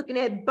authority is looking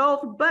at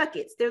both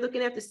buckets. They're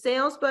looking at the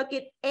sales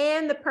bucket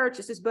and the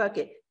purchases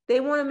bucket. They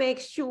want to make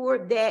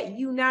sure that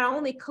you not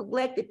only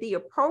collected the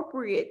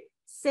appropriate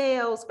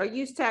sales or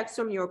use tax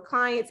from your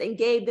clients and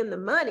gave them the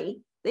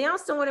money, they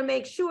also want to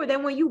make sure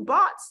that when you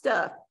bought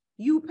stuff,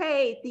 you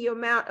paid the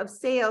amount of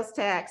sales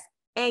tax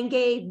and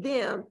gave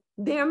them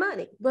their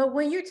money. But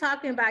when you're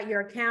talking about your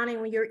accounting,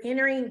 when you're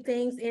entering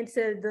things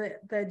into the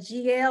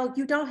GL,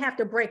 you don't have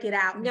to break it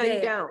out. No,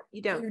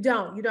 you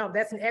don't.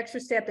 That's an extra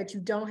step that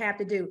you don't have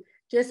to do.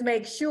 Just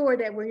make sure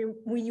that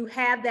when you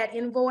have that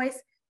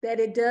invoice, that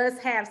it does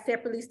have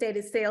separately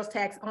stated sales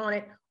tax on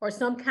it, or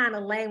some kind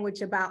of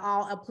language about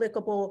all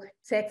applicable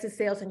Texas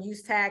sales and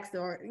use tax,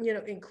 or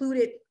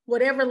included,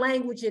 whatever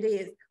language it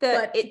is.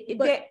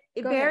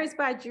 It varies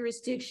by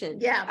jurisdiction.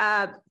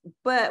 Yeah.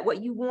 But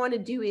what you want to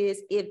do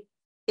is,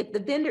 if the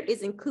vendor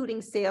is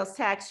including sales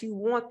tax, you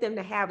want them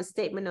to have a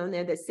statement on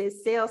there that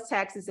says sales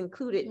tax is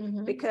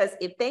included, because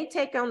if they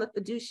take on the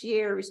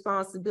fiduciary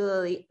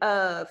responsibility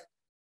of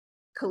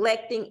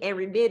collecting and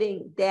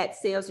remitting that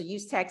sales or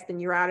use tax, then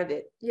you're out of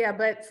it. Yeah,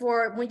 but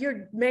for when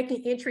you're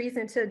making entries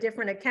into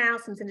different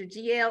accounts, into the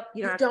GL,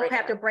 you don't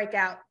have to break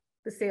out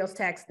the sales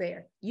tax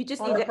there. You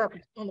just need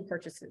on the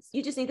purchases.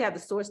 You just need to have the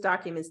source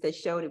documents that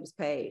showed it was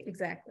paid.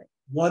 Exactly.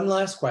 One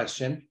last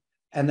question,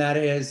 and that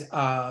is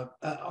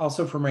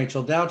also from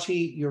Rachel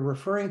Douchy. You're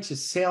referring to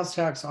sales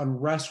tax on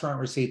restaurant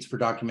receipts for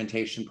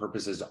documentation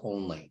purposes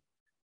only.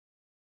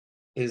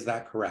 Is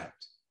that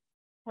correct?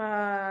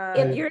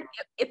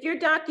 If you're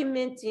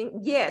documenting,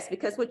 yes,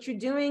 because what you're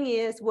doing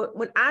is,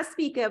 when I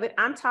speak of it,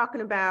 I'm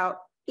talking about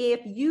if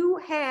you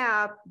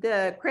have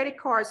the credit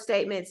card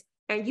statements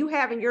and you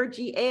have in your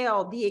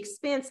GL the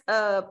expense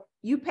of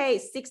you paid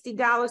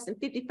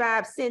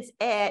 $60.55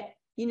 at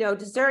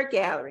dessert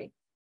gallery.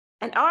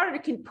 An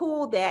auditor can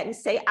pull that and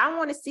say, I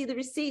want to see the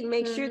receipt and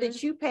make sure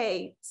that you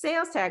pay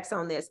sales tax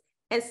on this.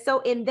 And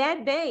so in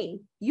that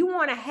vein, you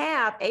want to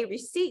have a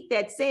receipt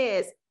that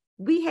says,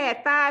 we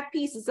had 5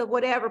 pieces of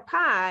whatever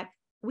pie,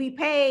 we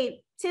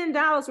paid $10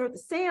 worth of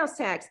sales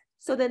tax,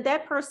 so then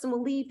that person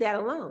will leave that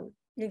alone.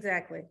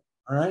 Exactly.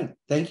 All right.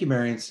 Thank you,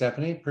 Mary and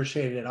Stephanie.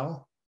 Appreciate it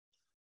all.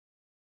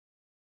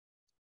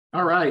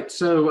 All right.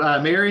 So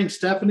Mary and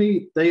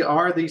Stephanie, they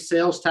are the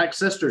sales tax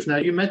sisters. Now,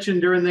 you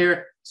mentioned during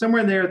there,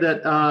 somewhere in there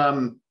that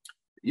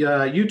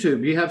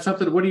YouTube, you have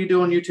something. What do you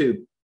do on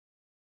YouTube?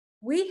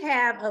 We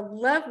have a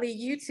lovely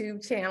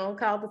YouTube channel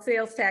called the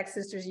Sales Tax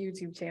Sisters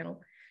YouTube channel.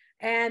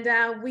 And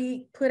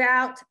we put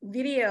out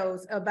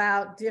videos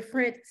about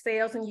different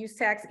sales and use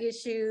tax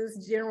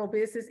issues, general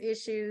business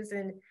issues.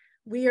 And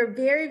we are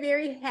very,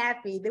 very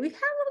happy that we've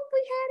had, how long have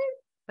we had it?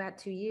 About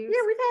 2 years.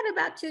 Yeah, we've had it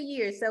about 2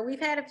 years. So we've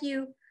had a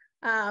few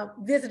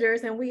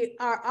visitors, and we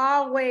are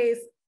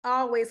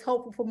always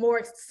hopeful for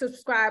more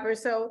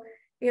subscribers. So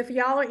if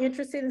y'all are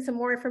interested in some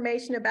more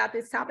information about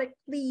this topic,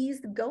 please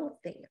go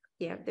there.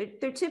 Yeah,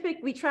 they're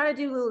typically, we try to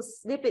do little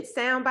snippet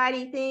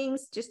soundbitey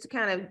things just to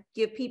kind of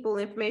give people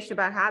information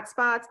about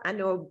hotspots. I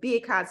know a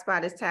big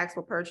hotspot is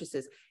taxable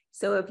purchases.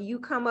 So if you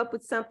come up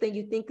with something,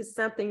 you think is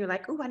something, you're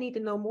like, oh, I need to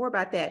know more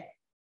about that,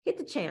 hit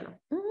the channel.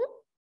 Mm-hmm.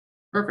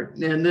 Perfect.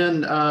 And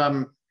then,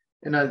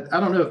 and I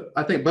don't know,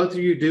 I think both of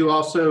you do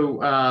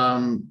also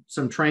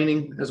some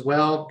training as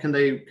well. Can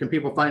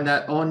people find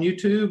that on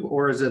YouTube,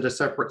 or is it a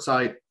separate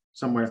site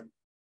somewhere?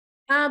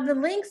 The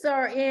links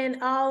are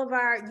in all of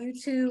our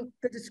YouTube,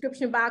 the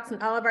description box,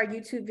 and all of our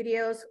YouTube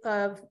videos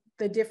of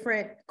the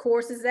different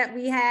courses that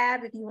we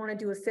have. If you want to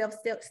do a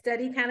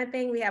self-study kind of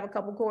thing, we have a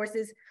couple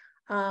courses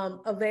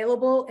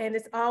available, and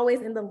it's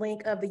always in the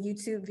link of the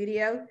YouTube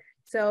video.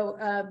 So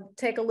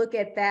take a look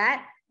at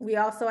that. We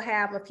also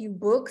have a few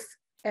books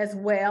as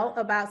well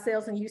about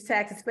sales and use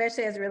tax,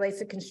 especially as it relates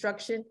to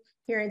construction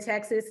here in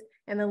Texas,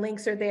 and the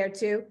links are there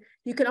too.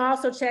 You can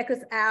also check us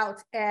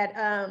out at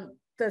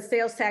the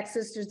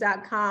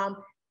salestaxsisters.com,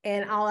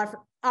 and all of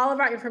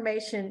our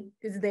information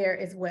is there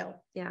as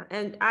well. Yeah,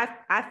 and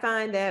I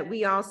find that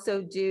we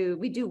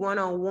do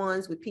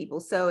one-on-ones with people.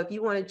 So if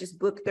you want to just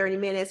book 30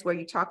 minutes where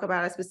you talk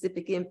about a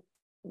specific,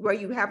 where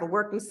you have a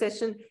working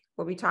session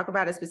where we talk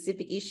about a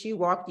specific issue,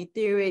 walk you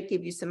through it,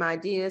 give you some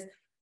ideas,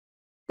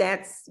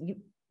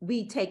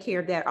 we take care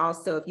of that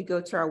also if you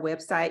go to our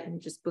website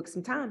and just book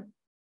some time.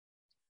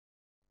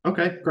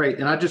 Okay, great.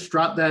 And I just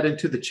dropped that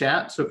into the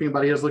chat. So if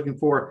anybody is looking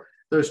for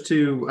those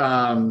two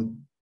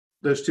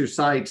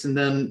sites, and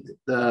then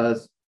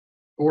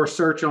or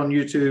search on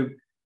YouTube,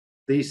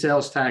 the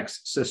Sales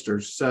Tax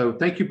Sisters. So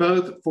thank you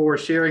both for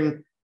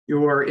sharing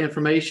your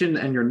information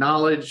and your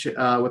knowledge with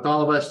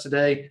all of us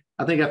today.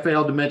 I think I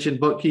failed to mention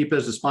Bookkeep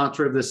as a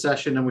sponsor of this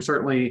session, and we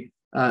certainly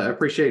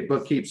appreciate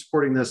Bookkeep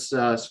supporting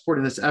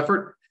this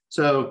effort.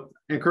 So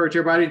I encourage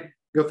everybody,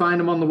 go find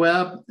them on the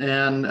web,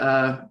 and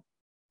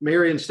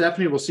Mary and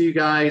Stephanie, we'll see you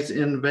guys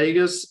in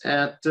Vegas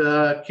at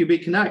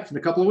QB Connect in a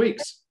couple of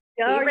weeks.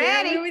 Get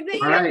ready.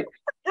 All right.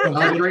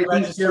 Have a great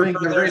Thanksgiving.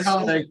 Have a great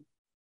holiday.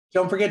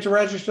 Don't forget to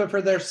register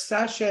for their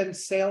session,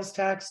 Sales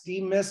Tax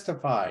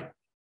Demystified.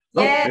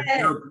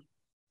 Yes.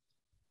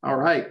 All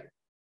right.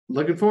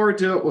 Looking forward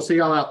to it. We'll see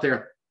y'all out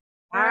there.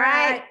 All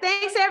right.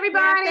 Thanks,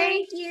 everybody. Yeah,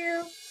 thank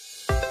you.